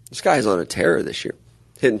Goldschmidt. This guy's on a tear this year.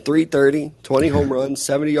 Hitting .330, 20 home runs,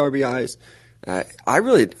 70 RBIs. I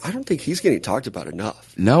don't think he's getting talked about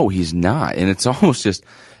enough. No, he's not. And it's almost just,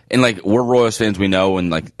 and we're Royals fans, we know,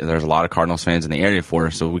 and there's a lot of Cardinals fans in the area for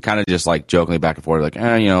us, so we kind of just jokingly back and forth,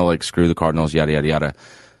 screw the Cardinals, yada, yada, yada.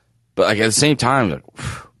 But at the same time,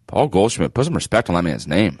 Paul Goldschmidt, put some respect on that man's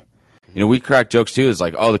name. We crack jokes too,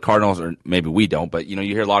 the Cardinals, or maybe we don't, but you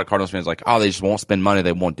hear a lot of Cardinals fans they just won't spend money,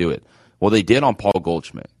 they won't do it. Well, they did on Paul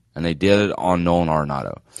Goldschmidt. And they did it on Nolan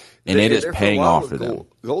Arenado. And it is paying off for them.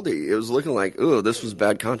 Goldie, it was looking this was a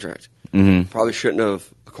bad contract. Mm-hmm. Probably shouldn't have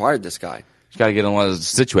acquired this guy. He's got to get a little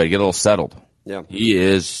situated, get a little settled. Yeah. He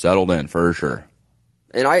is settled in, for sure.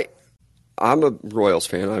 And I'm a Royals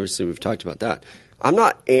fan. Obviously, we've talked about that. I'm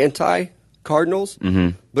not anti-Cardinals,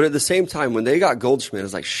 but at the same time, when they got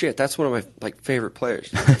Goldschmidt, I was shit, that's one of my favorite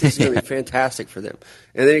players. This is going to be fantastic for them.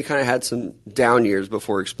 And then he kind of had some down years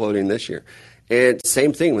before exploding this year. And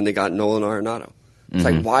same thing when they got Nolan Arenado.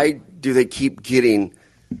 It's why do they keep getting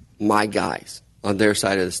my guys on their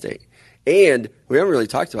side of the state? And we haven't really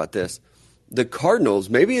talked about this. The Cardinals,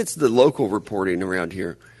 maybe it's the local reporting around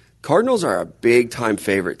here. Cardinals are a big-time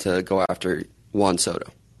favorite to go after Juan Soto.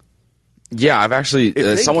 Yeah, I've actually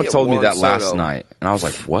someone told me that last night, and I was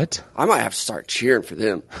like, what? I might have to start cheering for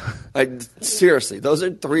them. Seriously, those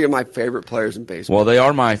are three of my favorite players in baseball. Well, they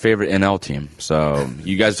are my favorite NL team. So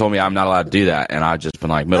you guys told me I'm not allowed to do that, and I've just been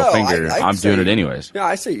like, middle finger, I'm doing it anyways. Yeah,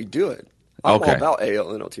 I say you do it. I'm all about AL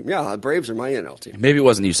NL team. Yeah, the Braves are my NL team. Maybe it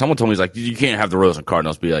wasn't you. Someone told me, like, you can't have the Royals and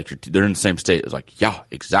Cardinals be like, they're in the same state. It was like, yeah,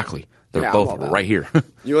 exactly. They're both right here.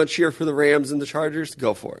 You want to cheer for the Rams and the Chargers?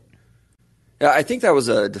 Go for it. Yeah, I think that was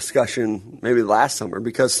a discussion maybe last summer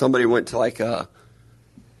because somebody went to like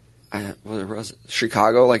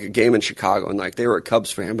Chicago, like a game in Chicago, and like they were a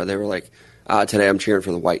Cubs fan, but they were like, today I'm cheering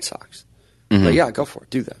for the White Sox. Mm-hmm. But yeah, go for it.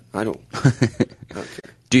 Do that. I don't care.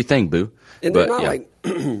 Do you think, boo? And they're not like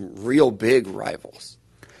real big rivals.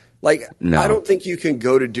 Like, no. I don't think you can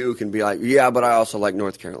go to Duke and be like, yeah, but I also like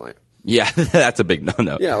North Carolina. Yeah, that's a big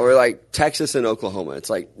no-no. Yeah, or like Texas and Oklahoma. It's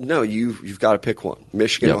like, no, you've got to pick one.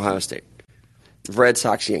 Michigan, Ohio State. Red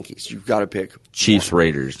Sox, Yankees. You've got to pick Chiefs, one.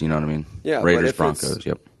 Raiders. You know what I mean? Yeah, Raiders, Broncos.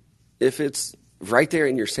 Yep. If it's right there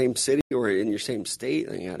in your same city or in your same state,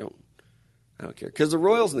 I don't care. Because the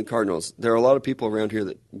Royals and the Cardinals, there are a lot of people around here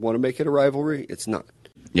that want to make it a rivalry. It's not.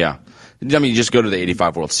 Yeah. I mean, you just go to the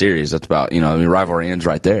 85 World Series. That's about, rivalry ends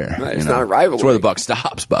right there. Right, it's not a rivalry. It's where the buck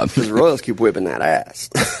stops, Bob. Because the Royals keep whipping that ass.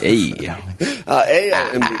 Hey.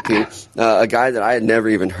 MVP, a guy that I had never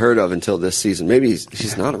even heard of until this season. Maybe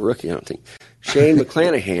he's not a rookie, I don't think. Shane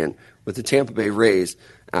McClanahan with the Tampa Bay Rays,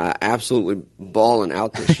 absolutely balling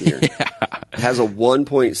out this year. Has a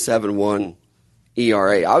 1.71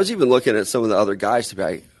 ERA. I was even looking at some of the other guys to be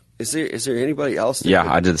like, is there anybody else?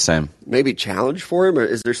 I did the same. Maybe challenge for him, or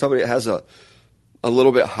is there somebody that has a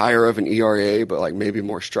little bit higher of an ERA, but like maybe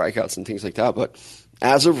more strikeouts and things like that? But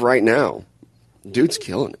as of right now, dude's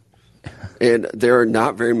killing it, and there are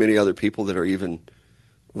not very many other people that are even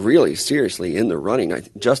really seriously in the running.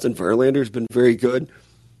 Justin Verlander's been very good.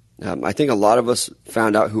 I think a lot of us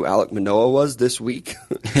found out who Alek Manoah was this week.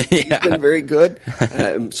 He's been very good,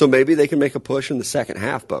 so maybe they can make a push in the second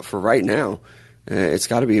half. But for right now, it's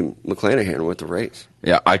got to be McClanahan with the Rays.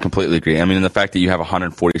 Yeah, I completely agree. I mean, and the fact that you have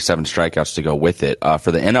 147 strikeouts to go with it.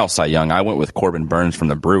 For the NL Cy Young, I went with Corbin Burns from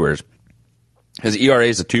the Brewers. His ERA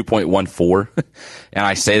is a 2.14, and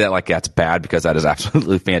I say that like that's bad because that is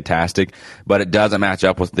absolutely fantastic, but it doesn't match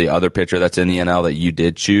up with the other pitcher that's in the NL that you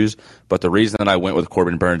did choose. But the reason that I went with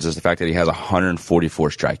Corbin Burns is the fact that he has 144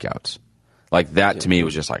 strikeouts. Like that to me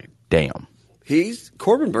was just like, damn.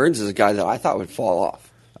 Corbin Burns is a guy that I thought would fall off.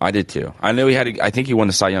 I did too. I know I think he won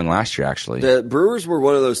the Cy Young last year, actually. The Brewers were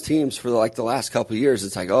one of those teams for like the last couple of years.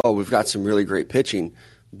 It's like, oh, we've got some really great pitching.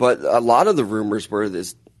 But a lot of the rumors were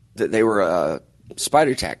that they were a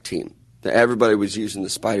Spider Tack team, that everybody was using the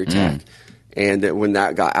Spider Tack. And that when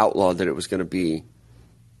that got outlawed, that it was going to be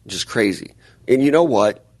just crazy. And you know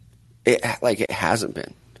what? It hasn't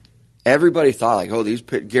been. Everybody thought like, oh,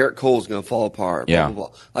 Garrett Cole's going to fall apart. Blah, blah,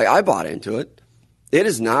 blah. Like I bought into it. It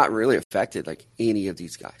has not really affected like any of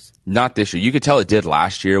these guys. Not this year. You could tell it did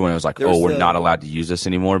last year when it was like, we're not allowed to use this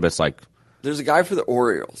anymore. But it's like, there's a guy for the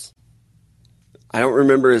Orioles. I don't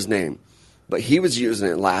remember his name, but he was using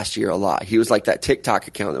it last year a lot. He was like that TikTok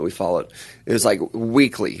account that we followed. It was like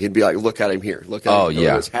weekly. He'd be like, look at him here. Look at him. Go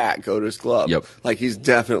to his hat. Go to his glove. Yep. Like he's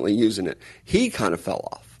definitely using it. He kind of fell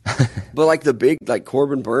off. But like the big, like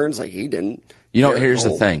Corbin Burns, like he didn't. Here's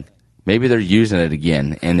the thing. Maybe they're using it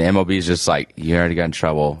again, and the MLB is just like, you already got in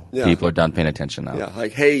trouble. Yeah. People are done paying attention now. Yeah,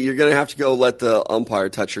 like, hey, you're going to have to go let the umpire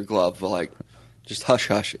touch your glove. But, like, just hush,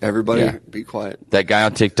 hush. Everybody be quiet. That guy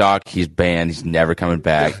on TikTok, he's banned. He's never coming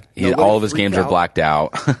back. All of his games are blacked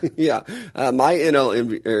out. Yeah. My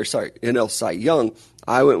NL Cy Young,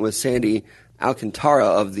 I went with Sandy Alcantara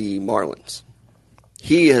of the Marlins.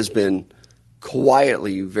 He has been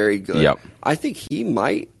quietly very good. Yep. I think he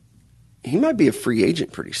might be a free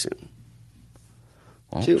agent pretty soon.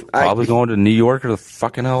 Well, probably going to New York or the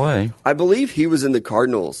fucking L.A. I believe he was in the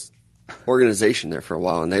Cardinals organization there for a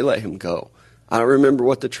while, and they let him go. I don't remember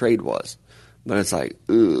what the trade was, but it's like,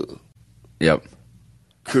 ugh. Yep.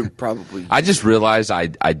 Could probably. I just realized I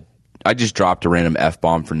just dropped a random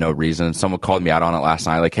F-bomb for no reason. Someone called me out on it last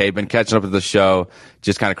night. Like, hey, been catching up with the show,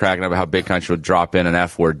 just kind of cracking up about how Big Country would drop in an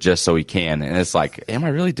F-word just so he can. And it's like, am I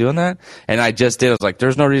really doing that? And I just did. I was like,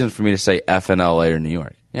 there's no reason for me to say F in L.A. or New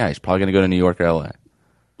York. Yeah, he's probably going to go to New York or L.A.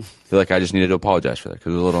 I feel like I just needed to apologize for that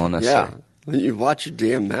because it was a little unnecessary. Yeah, you watch your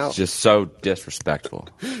damn mouth. It's just so disrespectful.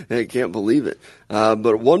 I can't believe it. But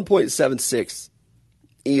 1.76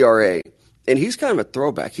 ERA. And he's kind of a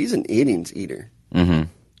throwback. He's an innings eater. Mm-hmm.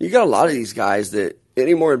 You got a lot of these guys that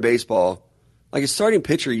anymore in baseball, like a starting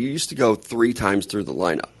pitcher, you used to go 3 times through the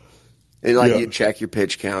lineup. And you check your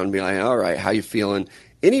pitch count and be like, all right, how you feeling?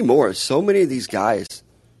 Anymore, so many of these guys,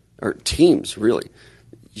 or teams really,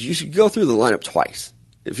 you should go through the lineup twice.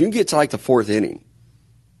 If you can get to like the 4th inning,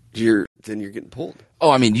 then you're getting pulled.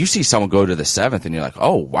 Oh, I mean, you see someone go to the 7th, and you're like,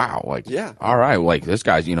 oh, wow. Like, Yeah. All right. Like, this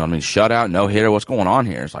guy's, shutout, no hitter. What's going on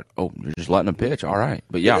here? It's like, oh, you're just letting him pitch. All right.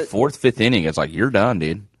 But, yeah, 4th, 5th inning, it's like, you're done,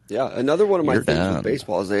 dude. Yeah. Another one of my things with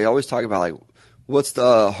baseball is they always talk about, like, what's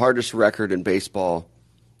the hardest record in baseball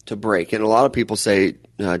to break? And a lot of people say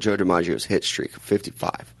Joe DiMaggio's hit streak of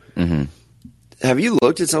 55. Mm-hmm. Have you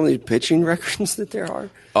looked at some of these pitching records that there are?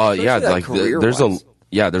 Yeah, like there's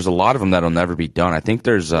a lot of them that'll never be done. I think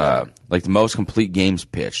there's like the most complete games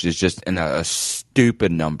pitched is just in a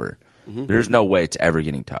stupid number. Mm-hmm. There's no way it's ever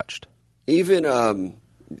getting touched. Even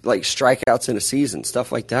like strikeouts in a season,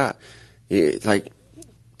 stuff like that. I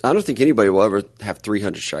don't think anybody will ever have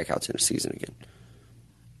 300 strikeouts in a season again.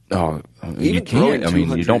 Oh, you can't. I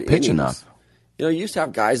mean, you don't pitch enough. You used to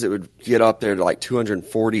have guys that would get up there to like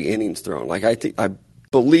 240 innings thrown. Like I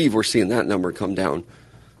believe we're seeing that number come down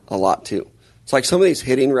a lot too. It's like some of these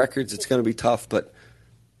hitting records, it's going to be tough, and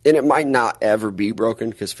it might not ever be broken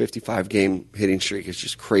because 55-game hitting streak is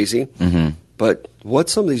just crazy. Mm-hmm. But what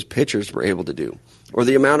some of these pitchers were able to do, or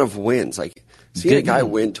the amount of wins, like seeing a guy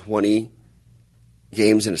win 20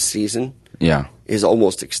 games in a season, is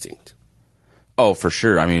almost extinct. Oh, for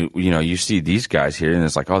sure. I mean, you see these guys here, and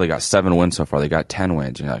it's like, oh, they got 7 wins so far. They got 10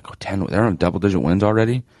 wins. And you're like, 10? They're on double-digit wins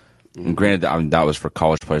already? Mm-hmm. And granted, that was for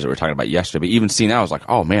college players that we were talking about yesterday. But even seeing that, I was like,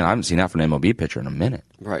 oh, man, I haven't seen that from an MLB pitcher in a minute.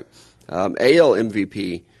 Right. AL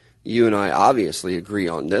MVP, you and I obviously agree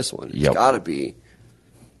on this one. It's got to be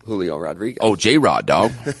Julio Rodriguez. Oh, J-Rod,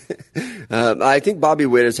 dog. I think Bobby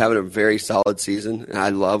Witt is having a very solid season, and I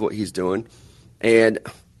love what he's doing. And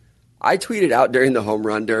I tweeted out during the home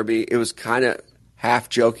run derby, it was kind of half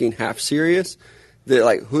joking, half serious, that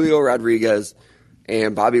like Julio Rodriguez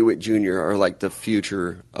and Bobby Witt Jr. are like the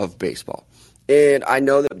future of baseball. And I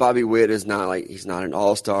know that Bobby Witt is he's not an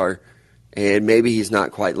all-star, and maybe he's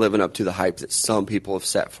not quite living up to the hype that some people have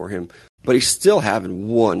set for him, but he's still having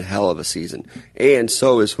one hell of a season. And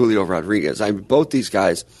so is Julio Rodriguez. Both these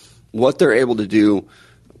guys, what they're able to do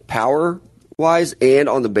power-wise and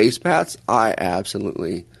on the base paths, I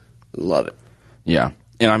absolutely love it. Yeah.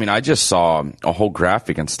 And, I mean, I just saw a whole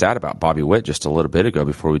graphic and stat about Bobby Witt just a little bit ago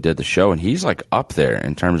before we did the show, and he's, like, up there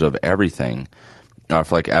in terms of everything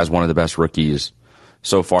as one of the best rookies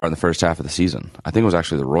so far in the first half of the season. I think it was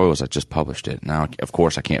actually the Royals that just published it. Now, of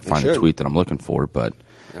course, I can't find the tweet that I'm looking for, but,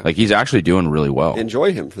 he's actually doing really well.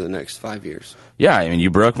 Enjoy him for the next 5 years. Yeah, I mean, you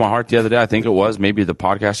broke my heart the other day. I think it was maybe the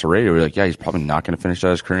podcast or radio. You're like, he's probably not going to finish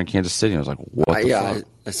out his career in Kansas City. I was like, what the fuck?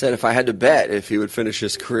 I said if I had to bet if he would finish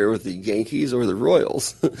his career with the Yankees or the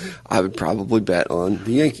Royals, I would probably bet on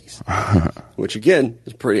the Yankees, which, again,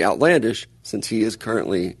 is pretty outlandish since he is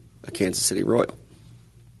currently a Kansas City Royal.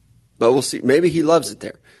 But we'll see. Maybe he loves it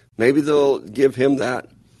there. Maybe they'll give him that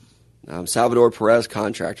Salvador Perez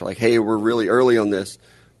contract. Like, hey, we're really early on this,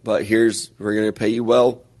 but we're going to pay you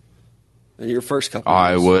well in your first couple of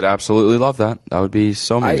years. I would absolutely love that. That would be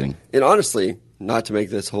so amazing. And honestly, not to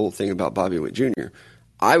make this whole thing about Bobby Witt Jr.,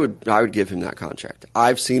 I would give him that contract.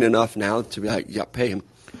 I've seen enough now to be like, pay him.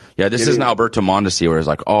 Yeah, this isn't Alberto Mondesi where it's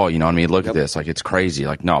like, oh, you know what I mean? Look at this. Like, it's crazy.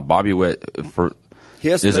 Like, no, Bobby Witt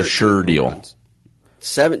is a sure deal. Runs,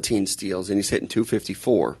 17 steals, and he's hitting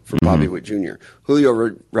 254 for Bobby Witt Jr.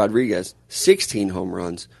 Julio Rodriguez, 16 home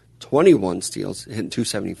runs, 21 steals, hitting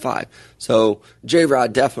 275. So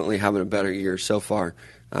J-Rod definitely having a better year so far.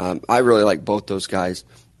 I really like both those guys,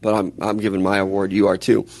 but I'm giving my award, you are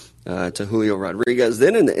too, to Julio Rodriguez.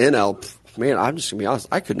 Then in the NL, man, I'm just going to be honest,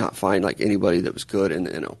 I could not find like anybody that was good in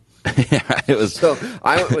the NL. So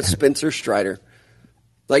I went with Spencer Strider.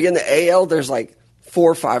 Like in the AL, there's like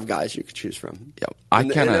 4 or 5 guys you could choose from. Yep. In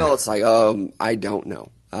the NL, it's like, I don't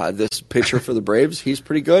know. This pitcher for the Braves, he's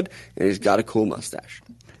pretty good, and he's got a cool mustache.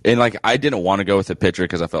 And, like, I didn't want to go with the pitcher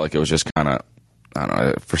because I felt like it was just kind of, I don't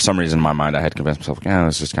know, for some reason in my mind I had convinced myself,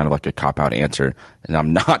 it's just kind of like a cop-out answer. And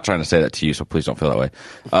I'm not trying to say that to you, so please don't feel that way.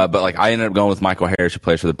 But, like, I ended up going with Michael Harris, who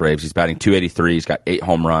plays for the Braves. He's batting .283. He's got 8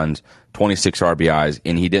 home runs, 26 RBIs,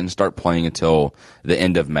 and he didn't start playing until the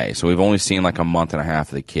end of May. So we've only seen, like, a month and a half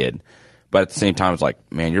of the kid. But at the same time, it's like,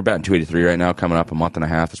 man, you're batting .283 right now, coming up a month and a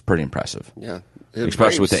half. It's pretty impressive. Yeah.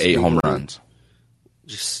 Especially with the 8 home runs.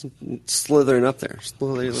 Just slithering up there.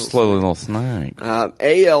 Slowly little snake.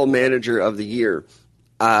 AL Manager of the Year.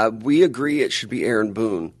 We agree it should be Aaron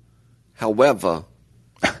Boone. However,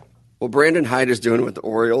 what Brandon Hyde is doing with the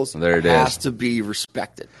Orioles has to be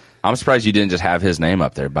respected. I'm surprised you didn't just have his name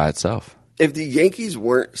up there by itself. If the Yankees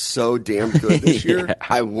weren't so damn good this year,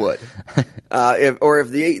 I would.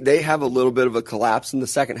 If they have a little bit of a collapse in the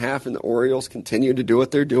second half and the Orioles continue to do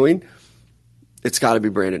what they're doing, it's got to be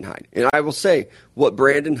Brandon Hyde. And I will say, what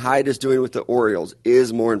Brandon Hyde is doing with the Orioles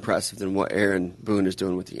is more impressive than what Aaron Boone is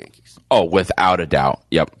doing with the Yankees. Oh, without a doubt.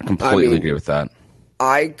 Yep, completely agree with that.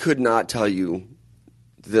 I could not tell you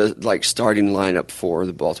the starting lineup for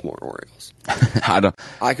the Baltimore Orioles.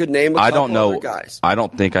 I could name a couple other guys. I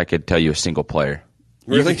don't think I could tell you a single player.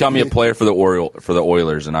 Really? You can tell me a player for the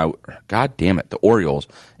Oilers, and God damn it, the Orioles,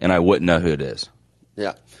 and I wouldn't know who it is.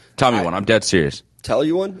 Yeah. Tell me one. I'm dead serious. Tell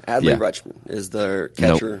you one? Adley Rutschman is their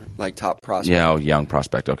catcher, top prospect. Yeah, young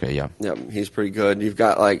prospect. Okay, yeah. Yeah, he's pretty good. You've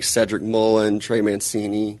got Cedric Mullen, Trey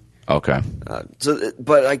Mancini. Okay.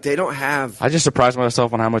 But they don't have. I just surprised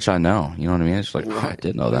myself on how much I know. You know what I mean? It's like, I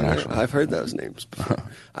didn't know that actually. I've heard those names before.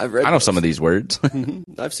 I know some of these words.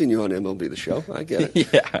 I've seen you on MLB The Show. I get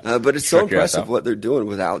it. Yeah. But it's so impressive what they're doing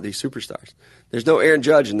without these superstars. There's no Aaron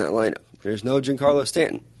Judge in that lineup. There's no Giancarlo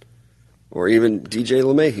Stanton. Or even DJ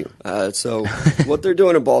LeMahieu. So what they're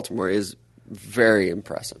doing in Baltimore is very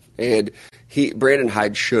impressive. And Brandon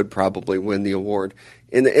Hyde should probably win the award.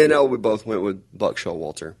 In the NL, we both went with Buck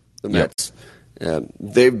Showalter, the Mets.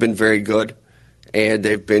 They've been very good, and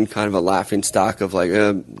they've been kind of a laughing stock of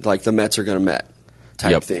the Mets are going to Met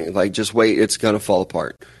type thing. Just wait, it's going to fall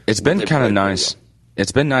apart. It's been kind of nice.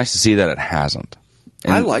 It's been nice to see that it hasn't.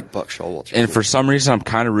 And, I like Buck Showalter. And for some reason, I'm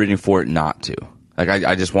kind of rooting for it not to.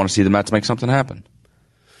 I just want to see the Mets make something happen.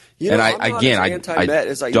 I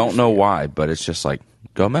don't know why, but it's just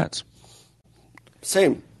go Mets.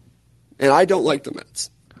 Same. And I don't like the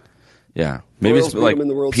Mets. Yeah. Maybe it's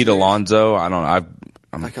Pete Alonso. I don't know.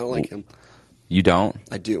 I kind of like him. You don't?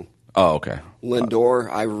 I do. Oh, okay.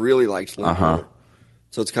 Lindor. I really liked Lindor. Uh-huh.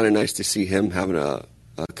 So it's kind of nice to see him having a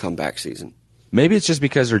comeback season. Maybe it's just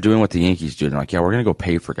because they're doing what the Yankees do. They're we're going to go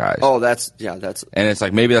pay for guys. Oh, that's. And it's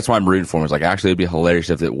maybe that's why I'm rooting for them. It's actually, it'd be hilarious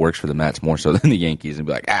if it works for the Mets more so than the Yankees and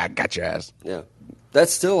be got your ass. Yeah.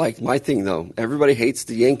 That's still my thing, though. Everybody hates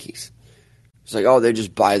the Yankees. It's they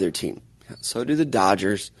just buy their team. So do the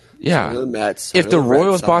Dodgers. Yeah. So do the Mets. If the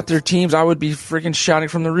Royals bought their teams, I would be freaking shouting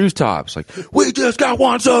from the rooftops. We just got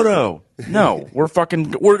Juan Soto. No, we're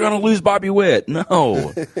going to lose Bobby Witt.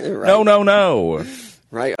 No. Right. No.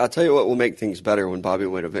 Right. I'll tell you what will make things better when Bobby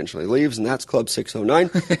Witt eventually leaves, and that's Club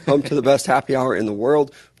 609, home to the best happy hour in the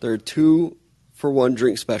world. There are 2-for-1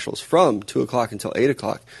 drink specials from 2 o'clock until 8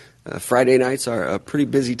 o'clock. Friday nights are a pretty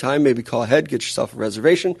busy time. Maybe call ahead, get yourself a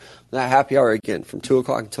reservation. That happy hour again from 2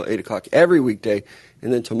 o'clock until 8 o'clock every weekday.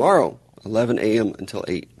 And then tomorrow, 11 a.m. until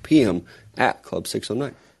 8 p.m. at Club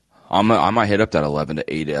 609. I might hit up that 11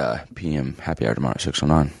 to 8 p.m. happy hour tomorrow at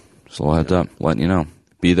 609. So we'll heads up, letting you know.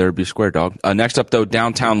 Be there, be square, dog. Next up, though,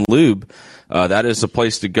 Downtown Lube. That is the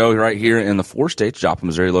place to go right here in the 4 states. Joplin,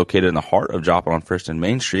 Missouri, located in the heart of Joplin on First and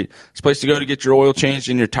Main Street. It's a place to go to get your oil changed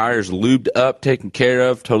and your tires lubed up, taken care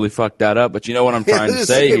of. Totally fucked that up, but you know what I'm trying to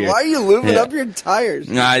say here. Why are you lubing up your tires?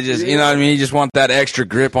 I just, you know what I mean? You just want that extra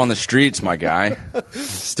grip on the streets, my guy.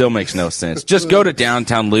 Still makes no sense. Just go to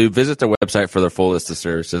Downtown Lube. Visit their website for their full list of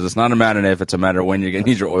services. It's not a matter of if, it's a matter of when you're going to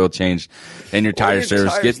need your oil changed and your tire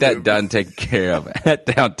service. Get that done, taken care of at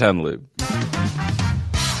Downtown Lube.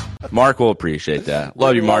 Mark will appreciate that.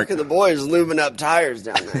 Love you, Mark. And the boys lubing up tires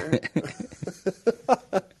down there.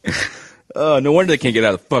 No wonder they can't get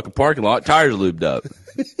out of the fucking parking lot. Tires lubed up.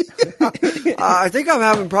 I think I'm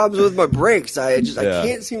having problems with my brakes. I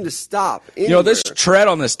can't seem to stop anywhere. You know, this tread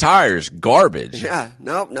on this tire is garbage. Yeah,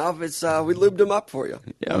 no, it's we lubed them up for you.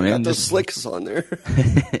 Yeah, man. Got those slicks on there.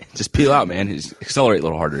 Just peel out, man. Just accelerate a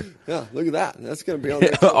little harder. Yeah, look at that. That's going to be on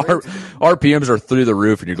there. Our RPMs are through the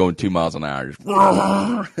roof, and you're going 2 miles an hour.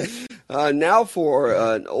 Now for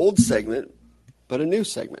an old segment, but a new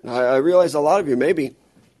segment. I realize a lot of you maybe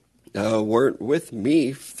weren't with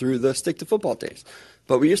me through the Stick to Football days.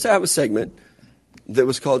 But we used to have a segment that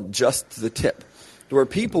was called Just the Tip, where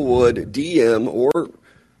people would DM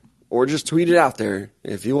or just tweet it out there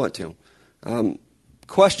if you want to,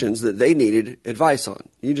 questions that they needed advice on.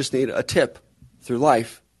 You just need a tip through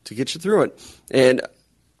life to get you through it. And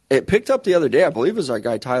it picked up the other day, I believe it was our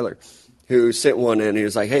guy Tyler, who sent one in. He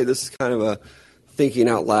was like, hey, this is kind of a thinking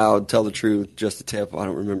out loud, tell the truth, just a tip. I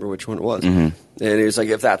don't remember which one it was. Mm-hmm. And he was like,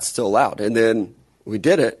 if that's still allowed. And then we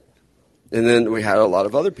did it. And then we had a lot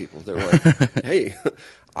of other people that were like, hey,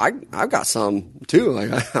 I've got some too.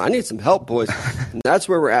 I need some help, boys. And that's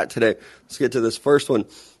where we're at today. Let's get to this first one.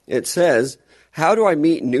 It says, how do I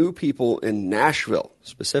meet new people in Nashville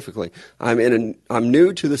specifically? I'm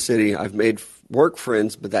new to the city. I've made work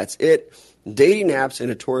friends, but that's it. Dating apps in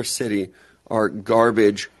a tourist city are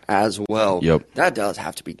garbage as well. Yep. That does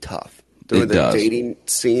have to be tough. Doing the dating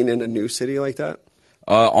scene in a new city like that?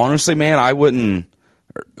 Honestly, man, I wouldn't.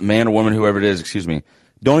 Man or woman, whoever it is, excuse me,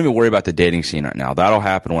 don't even worry about the dating scene right now. That'll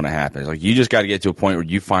happen when it happens. Like, you just got to get to a point where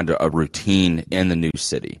you find a routine in the new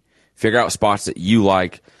city. Figure out spots that you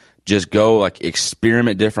like. Just go, like,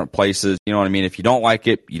 experiment different places. You know what I mean? If you don't like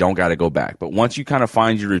it, you don't got to go back. But once you kind of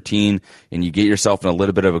find your routine and you get yourself in a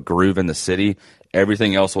little bit of a groove in the city,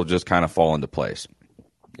 everything else will just kind of fall into place.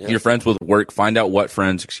 Yeah. Your friends with work, find out what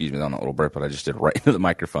friends, excuse me, on that little burp, but I just did right into the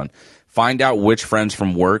microphone. Find out which friends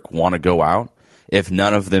from work want to go out. If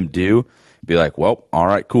none of them do, be like, well, all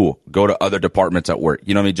right, cool. Go to other departments at work.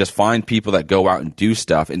 You know what I mean? Just find people that go out and do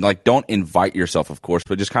stuff. And, like, don't invite yourself, of course,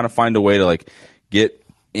 but just kind of find a way to, like, get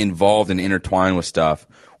involved and intertwine with stuff,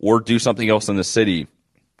 or do something else in the city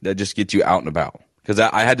that just gets you out and about. Because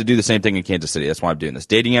I had to do the same thing in Kansas City. That's why I'm doing this.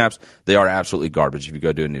 Dating apps, they are absolutely garbage if you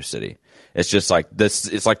go to a new city. It's just like this.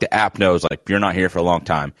 It's like the app knows, like, if you're not here for a long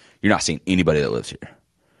time, you're not seeing anybody that lives here.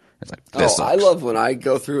 It's like, this sucks. I love when I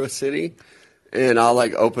go through a city and I'll,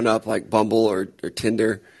 like, open up, like, Bumble or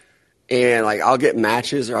Tinder, and, like, I'll get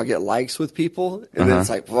matches or I'll get likes with people, and then it's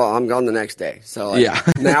like, well, I'm gone the next day. So,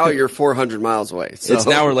 like, now you're 400 miles away. So it's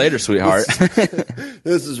an hour later, sweetheart.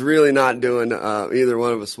 This is really not doing either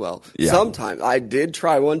one of us well. Yeah. Sometimes I did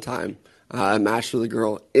try one time. I matched with a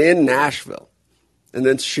girl in Nashville, and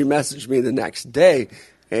then she messaged me the next day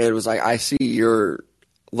and was like, I see your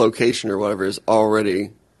location or whatever is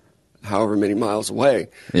already however many miles away.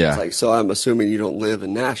 Yeah. It's like, so I'm assuming you don't live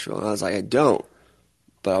in Nashville. And I was like, I don't,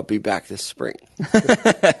 but I'll be back this spring.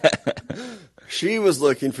 She was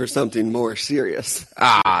looking for something more serious.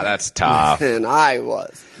 Ah, that's tough. And I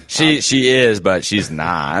was. She is, but she's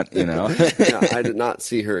not, you know. Yeah, I did not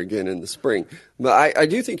see her again in the spring. But I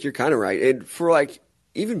do think you're kind of right. And for, like,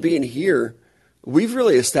 even being here, we've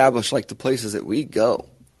really established, like, the places that we go.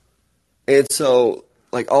 And so,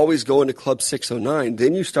 like, always going to Club 609,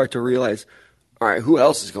 then you start to realize, all right, who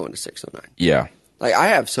else is going to 609? Yeah. Like, I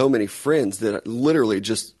have so many friends that literally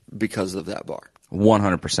just because of that bar.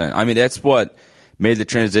 100%. I mean, that's what made the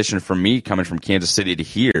transition for me coming from Kansas City to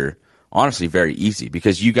here, honestly, very easy,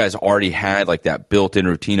 because you guys already had, like, that built-in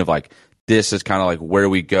routine of, like, this is kind of like where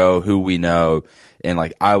we go, who we know. And,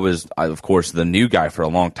 like, I of course, the new guy for a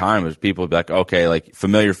long time. Was people would be like, okay, like,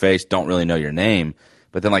 familiar face, don't really know your name.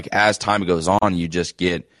 But then, like, as time goes on, you just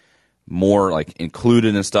get more, like,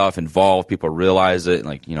 included in stuff, involved. People realize it. And,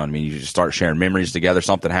 like, you know what I mean? You just start sharing memories together.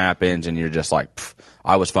 Something happens, and you're just like,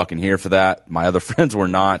 I was fucking here for that. My other friends were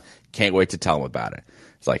not. Can't wait to tell them about it.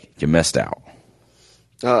 It's like, you missed out.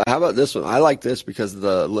 How about this one? I like this because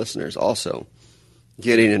the listeners also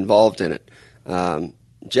getting involved in it.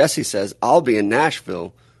 Jesse says, I'll be in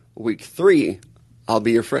Nashville week 3. I'll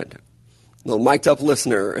be your friend. Little mic'd up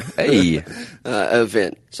listener Hey.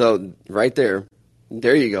 event. So right there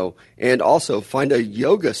you go. And also find a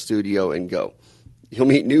yoga studio and go. You'll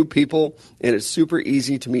meet new people, and it's super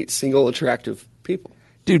easy to meet single attractive people.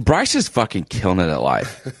 Dude, Bryce is fucking killing it at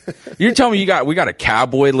life. You're telling me we got a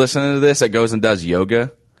cowboy listening to this that goes and does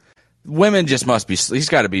yoga? Women just must be, he's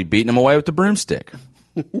got to be beating them away with the broomstick.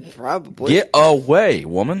 Probably. Get away,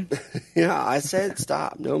 woman. Yeah, I said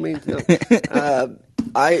stop. No means no.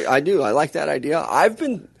 I do. I like that idea. I've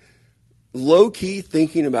been low-key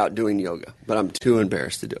thinking about doing yoga, but I'm too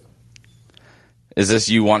embarrassed to do it. Is this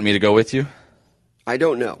you want me to go with you? I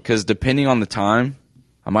don't know. Because depending on the time,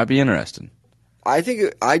 I might be interested. I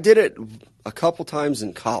think I did it a couple times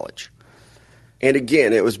in college. And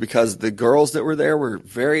again, it was because the girls that were there were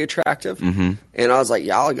very attractive. Mm-hmm. And I was like,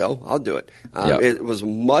 yeah, I'll go. I'll do it. Yep. It was a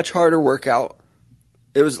much harder workout.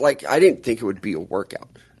 It was like, I didn't think it would be a workout.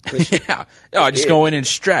 Yeah. No, I just go in and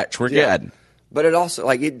stretch. We're good. But it also,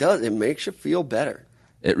 like, it makes you feel better.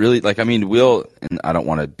 It really, like, I mean, and I don't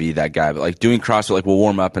want to be that guy, but, like, doing CrossFit, like, we'll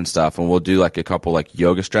warm up and stuff, and we'll do, like, a couple, like,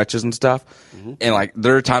 yoga stretches and stuff. Mm-hmm. And, like,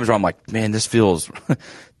 there are times where I'm like, man, this feels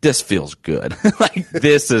good. Like,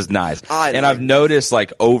 this is nice. I've noticed,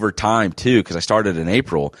 like, over time, too, because I started in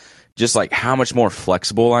April, just, like, how much more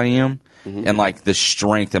flexible I am. Mm-hmm. And, like, the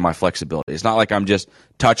strength in my flexibility. It's not like I'm just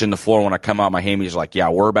touching the floor when I come out. My hammies are like, yeah,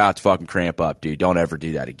 we're about to fucking cramp up, dude. Don't ever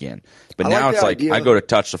do that again. But now it's like I go to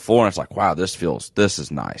touch the floor, and it's like, wow, this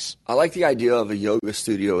is nice. I like the idea of a yoga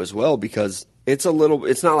studio as well because it's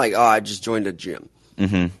not like, oh, I just joined a gym.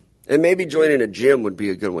 Mm-hmm. And maybe joining a gym would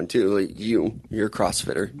be a good one, too. Like you're a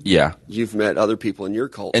CrossFitter. Yeah. You've met other people in your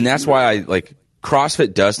cult. And that's why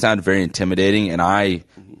CrossFit does sound very intimidating, and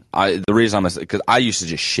the reason because I used to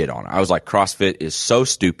just shit on it. I was like, CrossFit is so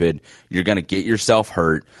stupid. You're going to get yourself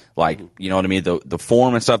hurt. Like, you know what I mean? The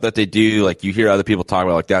form and stuff that they do, like, you hear other people talk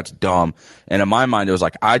about, like, that's dumb. And in my mind, it was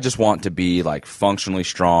like, I just want to be, like, functionally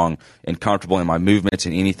strong and comfortable in my movements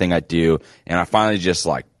and anything I do. And I finally just,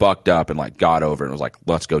 like, bucked up and, like, got over it and was like,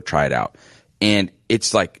 let's go try it out. And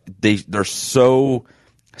it's like, they're so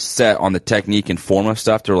set on the technique and form of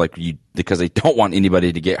stuff. They're like, because they don't want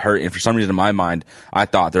anybody to get hurt. And for some reason in my mind, I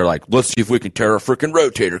thought they're like, let's see if we can tear a freaking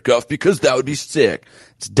rotator cuff because that would be sick.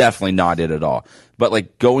 It's definitely not it at all. But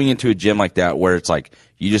like going into a gym like that where it's like,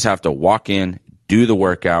 you just have to walk in, do the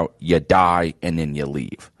workout, you die, and then you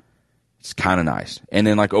leave. It's kind of nice. And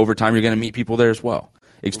then like over time, you're going to meet people there as well.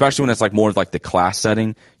 Especially when it's like more of like the class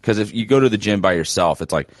setting. Because if you go to the gym by yourself,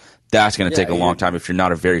 it's like, that's going to take a long time if you're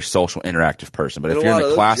not a very social, interactive person. But if you're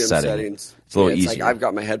in a class setting, it's a little easier. Like I've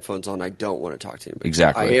got my headphones on. I don't want to talk to anybody.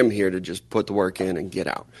 Exactly. I am here to just put the work in and get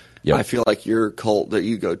out. Yep. I feel like your cult that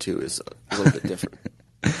you go to is a little bit different.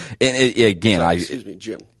 And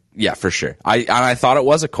Jim. Yeah, for sure. I thought it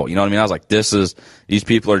was a cult. You know what I mean? I was like, these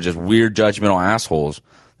people are just weird, judgmental assholes.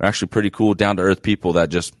 They're actually pretty cool, down-to-earth people that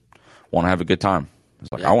just want to have a good time.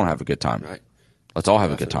 It's like, I want to have a good time. Right. Let's all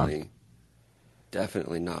have a good time.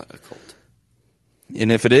 Definitely not a cult.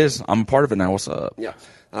 And if it is, I'm a part of it now. What's up? Yeah.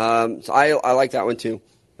 So I like that one too.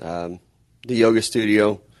 The yoga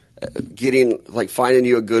studio, finding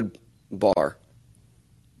you a good bar.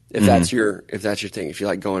 If that's your thing, if you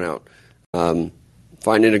like going out,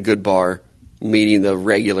 finding a good bar, meeting the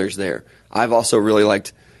regulars there. I've also really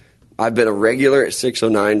liked. I've been a regular at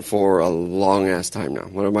 609 for a long ass time now.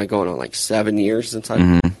 What am I going on? Like 7 years since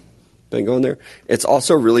I've been going there. It's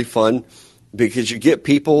also really fun because you get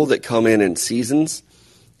people that come in seasons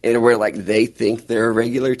and where like they think they're a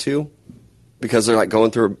regular too because they're like going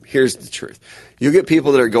through. Here's the truth: you get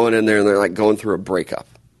people that are going in there and they're like going through a breakup.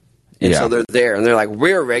 And so they're there, and they're like,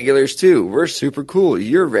 we're regulars, too. We're super cool.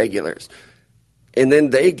 You're regulars. And then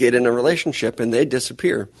they get in a relationship, and they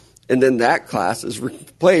disappear. And then that class is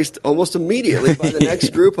replaced almost immediately by the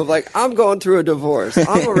next group of, like, I'm going through a divorce.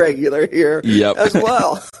 I'm a regular here as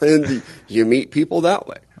well. And you meet people that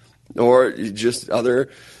way. Or just other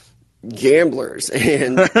gamblers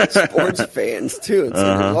and sports fans, too. It's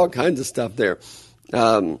like, there's all kinds of stuff there.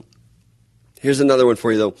 Here's another one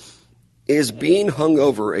for you, though. Is being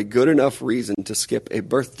hungover a good enough reason to skip a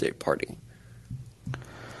birthday party?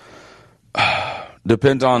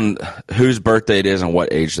 Depends on whose birthday it is and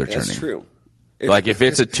what age they're turning. That's true. If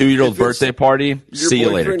it's a 2-year-old birthday party, see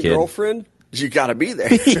you later, kid. Your girlfriend, you got to be there.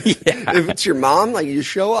 If it's your mom, like you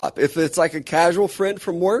show up. If it's like a casual friend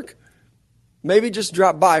from work, maybe just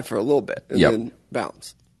drop by for a little bit and then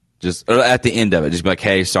bounce. Just at the end of it, just be like,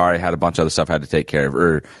 hey, sorry, I had a bunch of other stuff I had to take care of.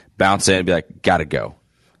 Or bounce in and be like, gotta go.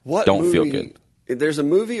 Don't feel good. There's a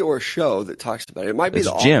movie or a show that talks about it. It might be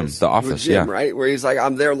The Office, Jim, right? Where he's like,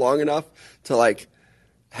 I'm there long enough to like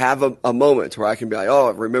have a moment where I can be like, oh,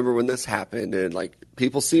 remember when this happened? And like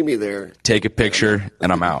people see me there. Take a picture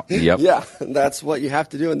and I'm out. Yep. Yeah, that's what you have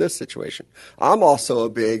to do in this situation. I'm also a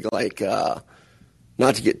big like,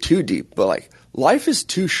 not to get too deep, but like life is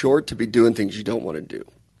too short to be doing things you don't want to do.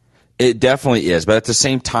 It definitely is. But at the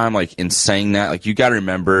same time, like in saying that, like you got to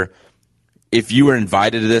remember, if you were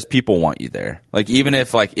invited to this, people want you there. Like, even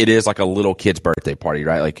if, like, it is like a little kid's birthday party,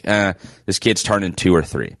 right? Like, this kid's turning 2 or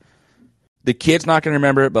 3. The kid's not going to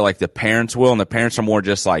remember it, but, like, the parents will. And the parents are more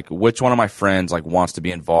just like, which one of my friends, like, wants to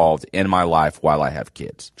be involved in my life while I have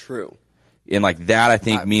kids? True. And, like, that, I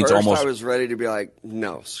think, means almost. I was ready to be like,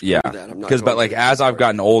 no, screw that. I'm not because, but, like, as I've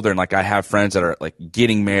gotten older and, like, I have friends that are, like,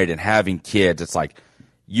 getting married and having kids, it's like,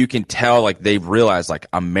 you can tell, like, they've realized, like,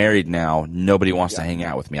 I'm married now. Nobody wants to hang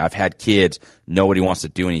out with me. I've had kids. Nobody wants to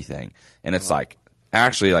do anything. And it's like,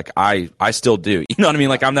 actually, like, I still do. You know what I mean?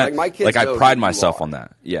 Like, I'm not, like I pride myself on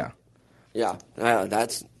that. Yeah. Yeah.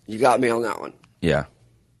 You got me on that one. Yeah.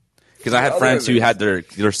 Because I had friends who had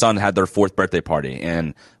their son had their 4th birthday party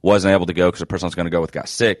and wasn't able to go because the person I was going to go with got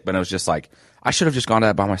sick. But it was just like, I should have just gone to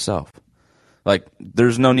that by myself. Like,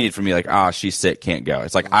 there's no need for me, like, she's sick, can't go.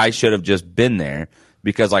 It's like, I should have just been there.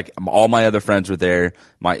 Because, like, all my other friends were there.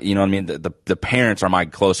 You know what I mean? The parents are my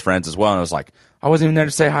close friends as well. And I was like, I wasn't even there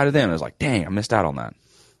to say hi to them. I was like, dang, I missed out on that.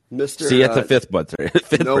 See you at the 5th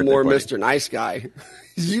birthday. No more party. Mr. Nice Guy.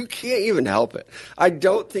 You can't even help it. I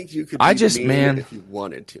don't think you could be mean if you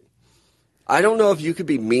wanted to. I don't know if you could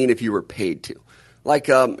be mean if you were paid to. Like,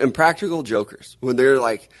 Impractical Jokers, when they're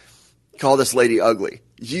like, call this lady ugly.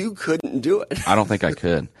 You couldn't do it. I don't think I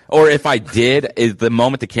could. Or if I did, the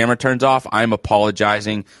moment the camera turns off, I'm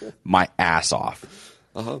apologizing my ass off.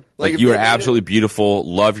 Like you are absolutely beautiful.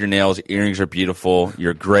 Love your nails. Earrings are beautiful.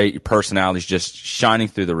 You're great. Your personality's just shining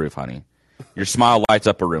through the roof, honey. Your smile lights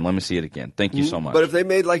up a room. Let me see it again. Thank you so much. But if they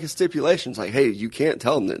made like a stipulation, it's like, hey, you can't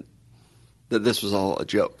tell them that this was all a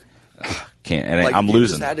joke. Can't. And like, I'm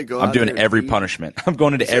losing. I'm doing every punishment. I'm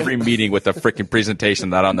going into every meeting with a freaking presentation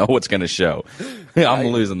that I don't know what's going to show. I'm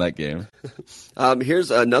losing that game. Here's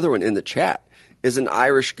another one in the chat. Is an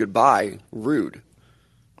Irish goodbye rude?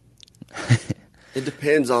 It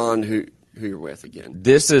depends on who you're with again.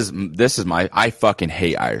 This is I fucking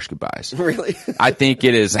hate Irish goodbyes. Really? I think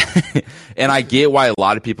it is, and I get why a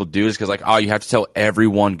lot of people do this because like, oh, you have to tell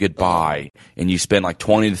everyone goodbye, and you spend like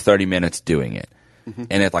 20 to 30 minutes doing it,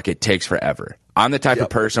 and it takes forever. I'm the type of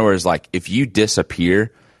person where it's like, if you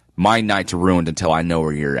disappear, my night's ruined until I know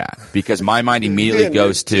where you're at, because my mind immediately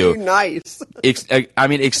goes to nice. I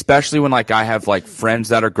mean, especially when like I have like friends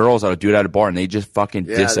that are girls that'll do it at a bar and they just fucking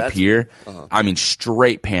disappear. I mean,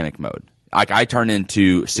 straight panic mode. Like I turn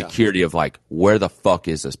into security of like, where the fuck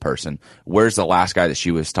is this person? Where's the last guy that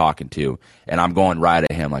she was talking to? And I'm going right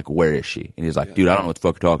at him like, where is she? And he's like, dude, I don't know what the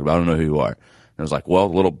fuck you're talking about. I don't know who you are. And I was like, well,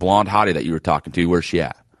 the little blonde hottie that you were talking to, where's she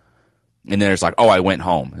at? And then it's like, oh, I went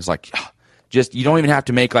home. It's like, just, you don't even have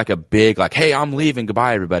to make like a big like, hey, I'm leaving.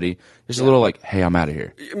 Goodbye, everybody. Just a little like, hey, I'm out of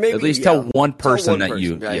here. Maybe, at least tell one person that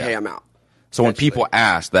you. Hey, I'm out. So when people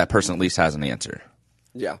ask, that person at least has an answer.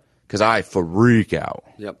 Yeah. Because I freak out.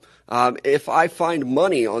 Yep. If I find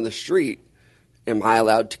money on the street, am I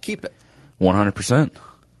allowed to keep it? 100%.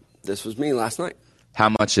 This was me last night. How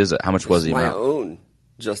much is it? How much was the amount? My own,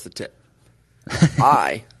 just the tip.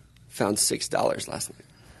 I found $6 last night.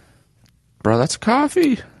 Bro, that's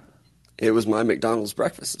coffee. It was my McDonald's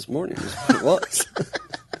breakfast this morning. It was.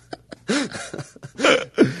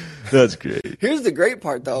 That's great. Here's the great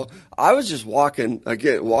part, though. I was just walking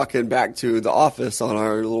back to the office on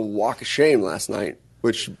our little walk of shame last night,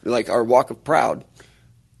 which, like, our walk of proud.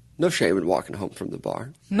 No shame in walking home from the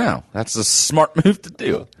bar. No, that's a smart move to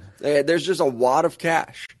do. There's just a wad of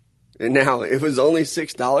cash. And now, it was only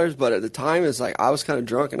 $6, but at the time, it's like I was kind of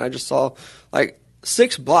drunk, and I just saw, like,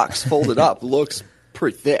 $6 folded up looks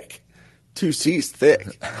pretty thick. 2 C's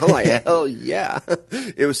thick. I'm like, hell yeah.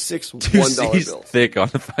 It was $6 $1 bills. Thick on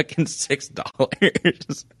the fucking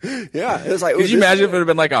 $6. Yeah. It was like, could you imagine if it would have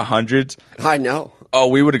been like 100? I know.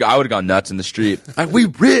 Oh, I would have gone nuts in the street. Like, we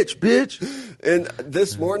rich, bitch. And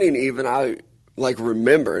this morning even I like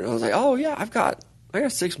remembered. I was like, oh yeah, I got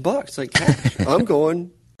 $6 like cash.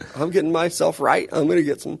 I'm getting myself right. I'm gonna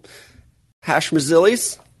get some hash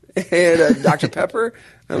mazillies and Dr. Pepper.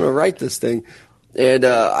 I'm gonna write this thing. And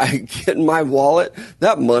I get in my wallet.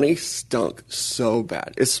 That money stunk so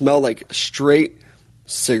bad. It smelled like straight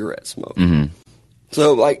cigarette smoke. Mm-hmm.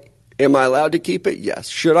 So, like, am I allowed to keep it? Yes.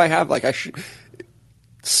 Should I have? Like, I should.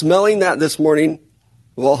 Smelling that this morning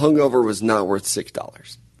while hungover was not worth $6.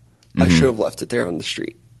 Mm-hmm. I should have left it there on the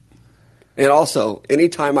street. And also,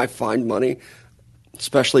 anytime I find money,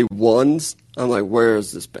 especially ones, I'm like, where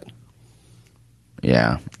has this been?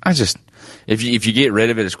 Yeah. If you get rid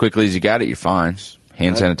of it as quickly as you got it, you're fine.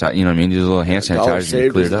 Hand sanitizer, you know what I mean? Use a little hand sanitizer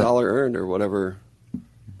and clear it up. $1 earned or whatever.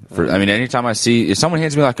 Anytime I see, if someone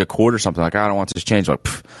hands me like a quarter or something, like, I don't want this change, like,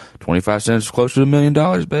 25 cents is closer to $1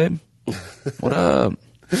 million, babe. What up?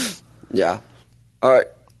 Yeah. All right.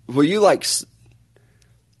 Will you like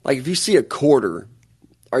if you see a quarter,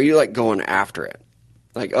 are you like going after it?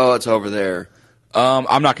 Like, oh, it's over there.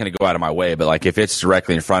 I'm not going to go out of my way, but like if it's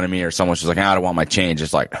directly in front of me or someone's just like, I don't want my change,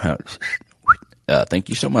 it's like, thank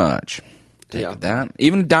you so much. Take that.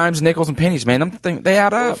 Even dimes, nickels, and pennies, man, they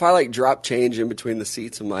add up. If I like drop change in between the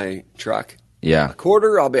seats of my truck, a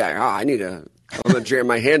quarter, I'll be like, I'm going to jam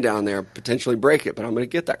my hand down there, potentially break it, but I'm going to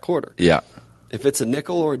get that quarter. Yeah. If it's a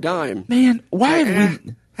nickel or a dime, man,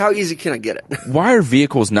 how easy can I get it? Why are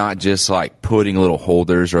vehicles not just like putting little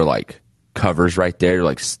holders or like covers right there,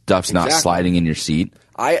 like stuff's not sliding in your seat?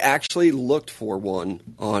 I actually looked for one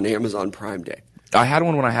on Amazon Prime Day. I had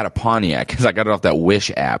one when I had a Pontiac because I got it off that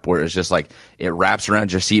Wish app where it's just like it wraps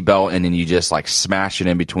around your seatbelt and then you just like smash it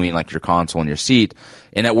in between like your console and your seat,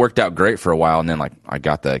 and it worked out great for a while. And then like I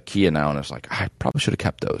got the Kia now and I was like, I probably should have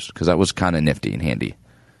kept those because that was kind of nifty and handy.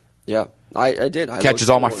 Yeah, I did. Catches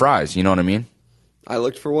all my fries, you know what I mean? I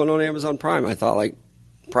looked for one on Amazon Prime. I thought like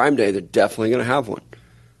Prime Day, they're definitely going to have one.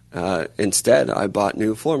 Instead, I bought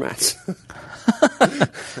new floor mats.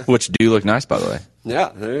 Which do look nice, by the way.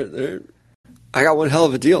 Yeah, they're. I got one hell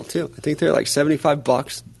of a deal too. I think they're like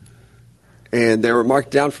 $75, and they were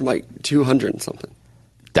marked down from like 200 and something.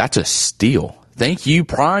 That's a steal. Thank you,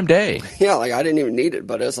 Prime Day. Yeah, like I didn't even need it,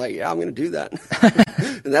 but it's like, yeah, I'm going to do that,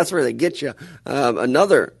 and that's where they get you.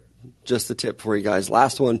 Another, just a tip for you guys.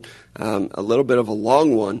 Last one, a little bit of a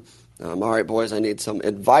long one. All right, boys, I need some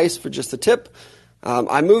advice for just a tip.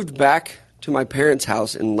 I moved back to my parents'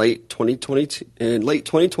 house in late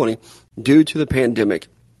 2020 due to the pandemic,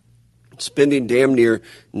 spending damn near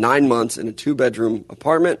 9 months in a 2-bedroom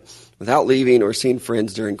apartment without leaving or seeing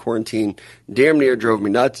friends during quarantine damn near drove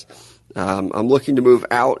me nuts. I'm looking to move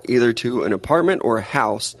out either to an apartment or a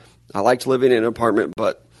house. I liked living in an apartment,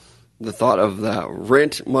 but the thought of the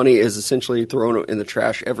rent money is essentially thrown in the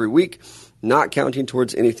trash every week. not counting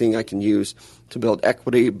towards anything I can use to build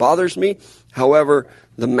equity bothers me. However,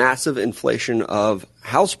 the massive inflation of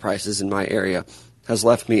house prices in my area has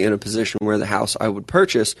left me in a position where the house I would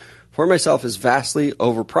purchase for myself is vastly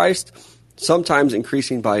overpriced, sometimes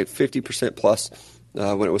increasing by 50% plus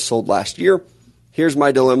when it was sold last year. Here's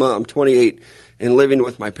my dilemma. I'm 28 and living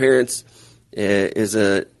with my parents is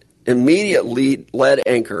a immediate lead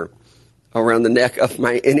anchor around the neck of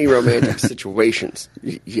my any romantic situations.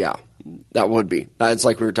 Yeah, that would be. It's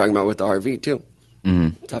like we were talking about with the RV too.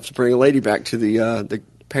 Mm-hmm. Tough to bring a lady back to the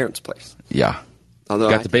parents' place. Yeah. Although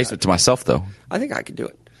got the basement to myself, though. I think I could do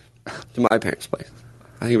it to my parents' place.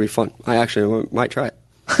 I think it'd be fun. I actually might try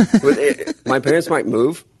it. My parents might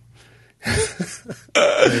move.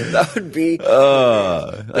 That would be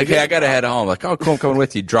hey, I gotta head home. Like, oh, cool, I'm coming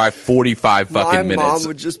with you. Drive 45 fucking minutes. My mom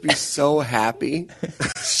would just be so happy.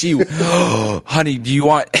 Honey, do you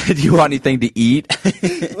want anything to eat?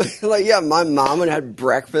 Like, yeah, my mom would have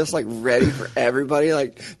breakfast like ready for everybody.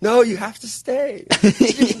 Like, no, you have to stay.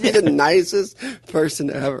 She'd be the nicest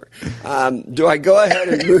person ever. Do I go ahead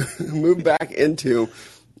and move back into?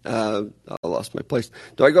 I lost my place.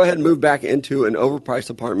 Do I go ahead and move back into an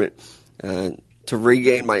overpriced apartment to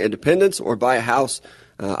regain my independence, or buy a house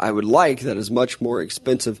I would like that is much more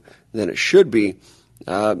expensive than it should be?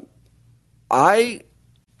 I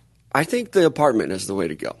think the apartment is the way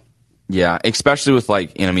to go. Yeah, especially with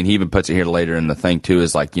he even puts it here later in the thing too,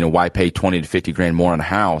 is why pay 20 to 50 grand more on a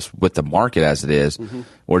house with the market as it is,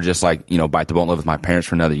 or just bite the bullet and live with my parents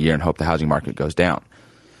for another year and hope the housing market goes down.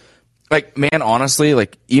 Man, honestly,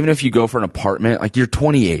 even if you go for an apartment, you're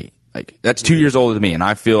 28. That's 2 years older than me, and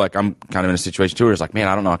I feel like I'm kind of in a situation too where it's man,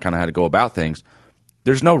 I don't know kind of how to go about things.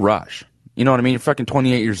 There's no rush. You know what I mean? You're fucking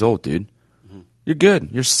 28 years old, dude. Mm-hmm. You're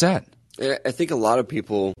good. You're set. I think a lot of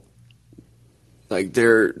people,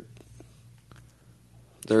 their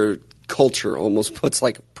culture almost puts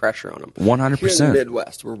pressure on them. 100%. Here in the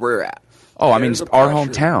Midwest, where we're at. Oh, it's our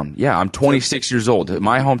hometown. Yeah, I'm 26 years old.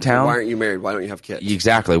 My hometown. Why aren't you married? Why don't you have kids?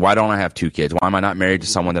 Exactly. Why don't I have 2 kids? Why am I not married to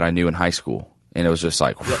someone that I knew in high school? And it was just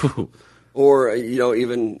whew. Or,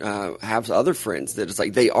 even have other friends that it's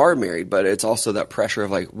they are married, but it's also that pressure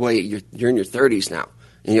of wait, you're in your 30s now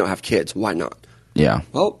and you don't have kids. Why not? Yeah.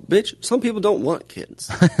 Well, bitch, some people don't want kids.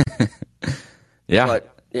 Yeah.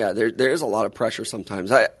 But, yeah, there's a lot of pressure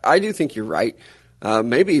sometimes. I do think you're right.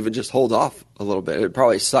 Maybe even just hold off a little bit. It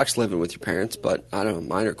probably sucks living with your parents, but I don't know.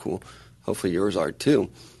 Mine are cool. Hopefully yours are too.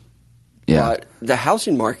 Yeah. But the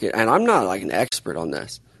housing market, and I'm not an expert on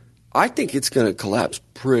this, I think it's going to collapse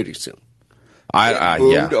pretty soon. It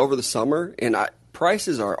boomed over the summer, and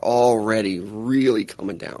prices are already really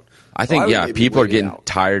coming down. I think, people are getting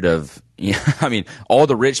tired of, all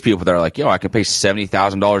the rich people that are yo, I can pay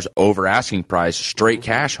 $70,000 over asking price, straight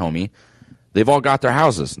cash, homie. They've all got their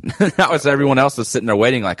houses. Now it's everyone else that's sitting there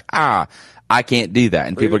waiting I can't do that.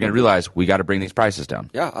 And people are going to realize we got to bring these prices down.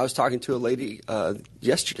 Yeah, I was talking to a lady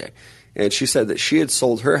yesterday, and she said that she had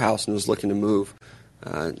sold her house and was looking to move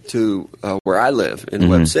to where I live in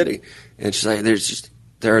Webb City. And she's like,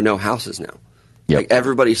 there are no houses now. Yep.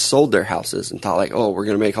 Everybody sold their houses and thought oh, we're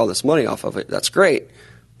going to make all this money off of it. That's great.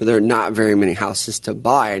 But there are not very many houses to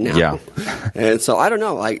buy now. Yeah. And so I don't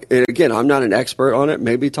know. Again, I'm not an expert on it.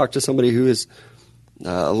 Maybe talk to somebody who is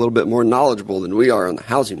a little bit more knowledgeable than we are on the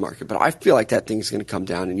housing market. But I feel like that thing's going to come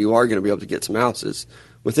down, and you are going to be able to get some houses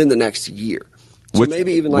within the next year. So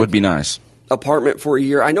maybe even would be nice. Apartment for a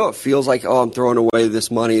year. I know it feels I'm throwing away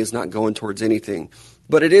this money. It's not going towards anything.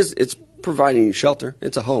 But it's providing you shelter.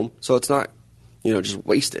 It's a home. So it's not, just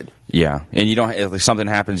wasted. Yeah. And you don't, if something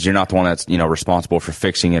happens, you're not the one that's, responsible for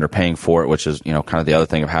fixing it or paying for it, which is, kind of the other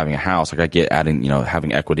thing of having a house. I get adding,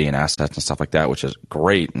 having equity and assets and stuff like that, which is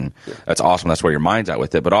great. And that's awesome. That's where your mind's at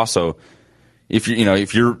with it. But also, if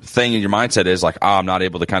if your thing in your mindset is I'm not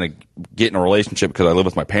able to kind of get in a relationship because I live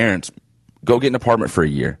with my parents, go get an apartment for a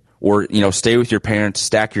year. Or, stay with your parents,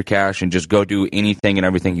 stack your cash, and just go do anything and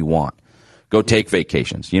everything you want. Go take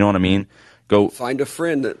vacations. You know what I mean? Go find a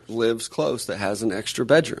friend that lives close that has an extra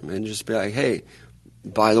bedroom and just be like, hey,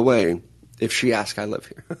 by the way, if she asks, I live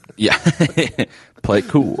here. Yeah. Play it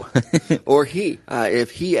cool. Or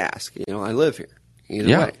if he asks, I live here.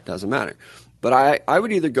 Either way, doesn't matter. But I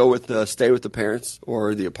would either go with stay with the parents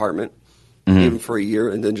or the apartment, even for a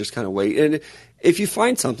year, and then just kind of wait. And if you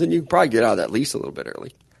find something, you can probably get out of that lease a little bit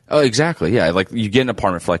early. Oh, exactly. Yeah. You get an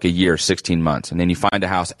apartment for a year, 16 months, and then you find a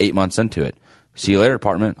house 8 months into it. See you later,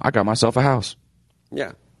 apartment. I got myself a house.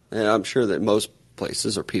 Yeah. And I'm sure that most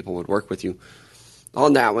places or people would work with you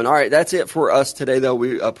on that one. All right. That's it for us today, though.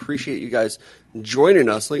 We appreciate you guys joining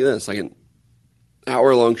us. Look at this. An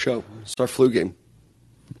hour-long show. It's our flu game.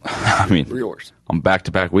 I mean, for yours. I'm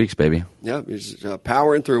back-to-back weeks, baby. Yeah, just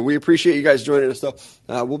powering through. We appreciate you guys joining us, though.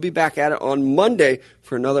 We'll be back at it on Monday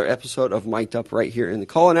for another episode of Mic'd Up right here in the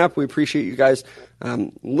Call-In app. We appreciate you guys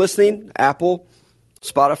listening. Apple,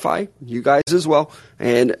 Spotify, you guys as well.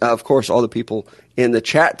 And, of course, all the people in the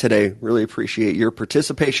chat today. Really appreciate your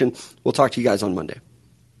participation. We'll talk to you guys on Monday.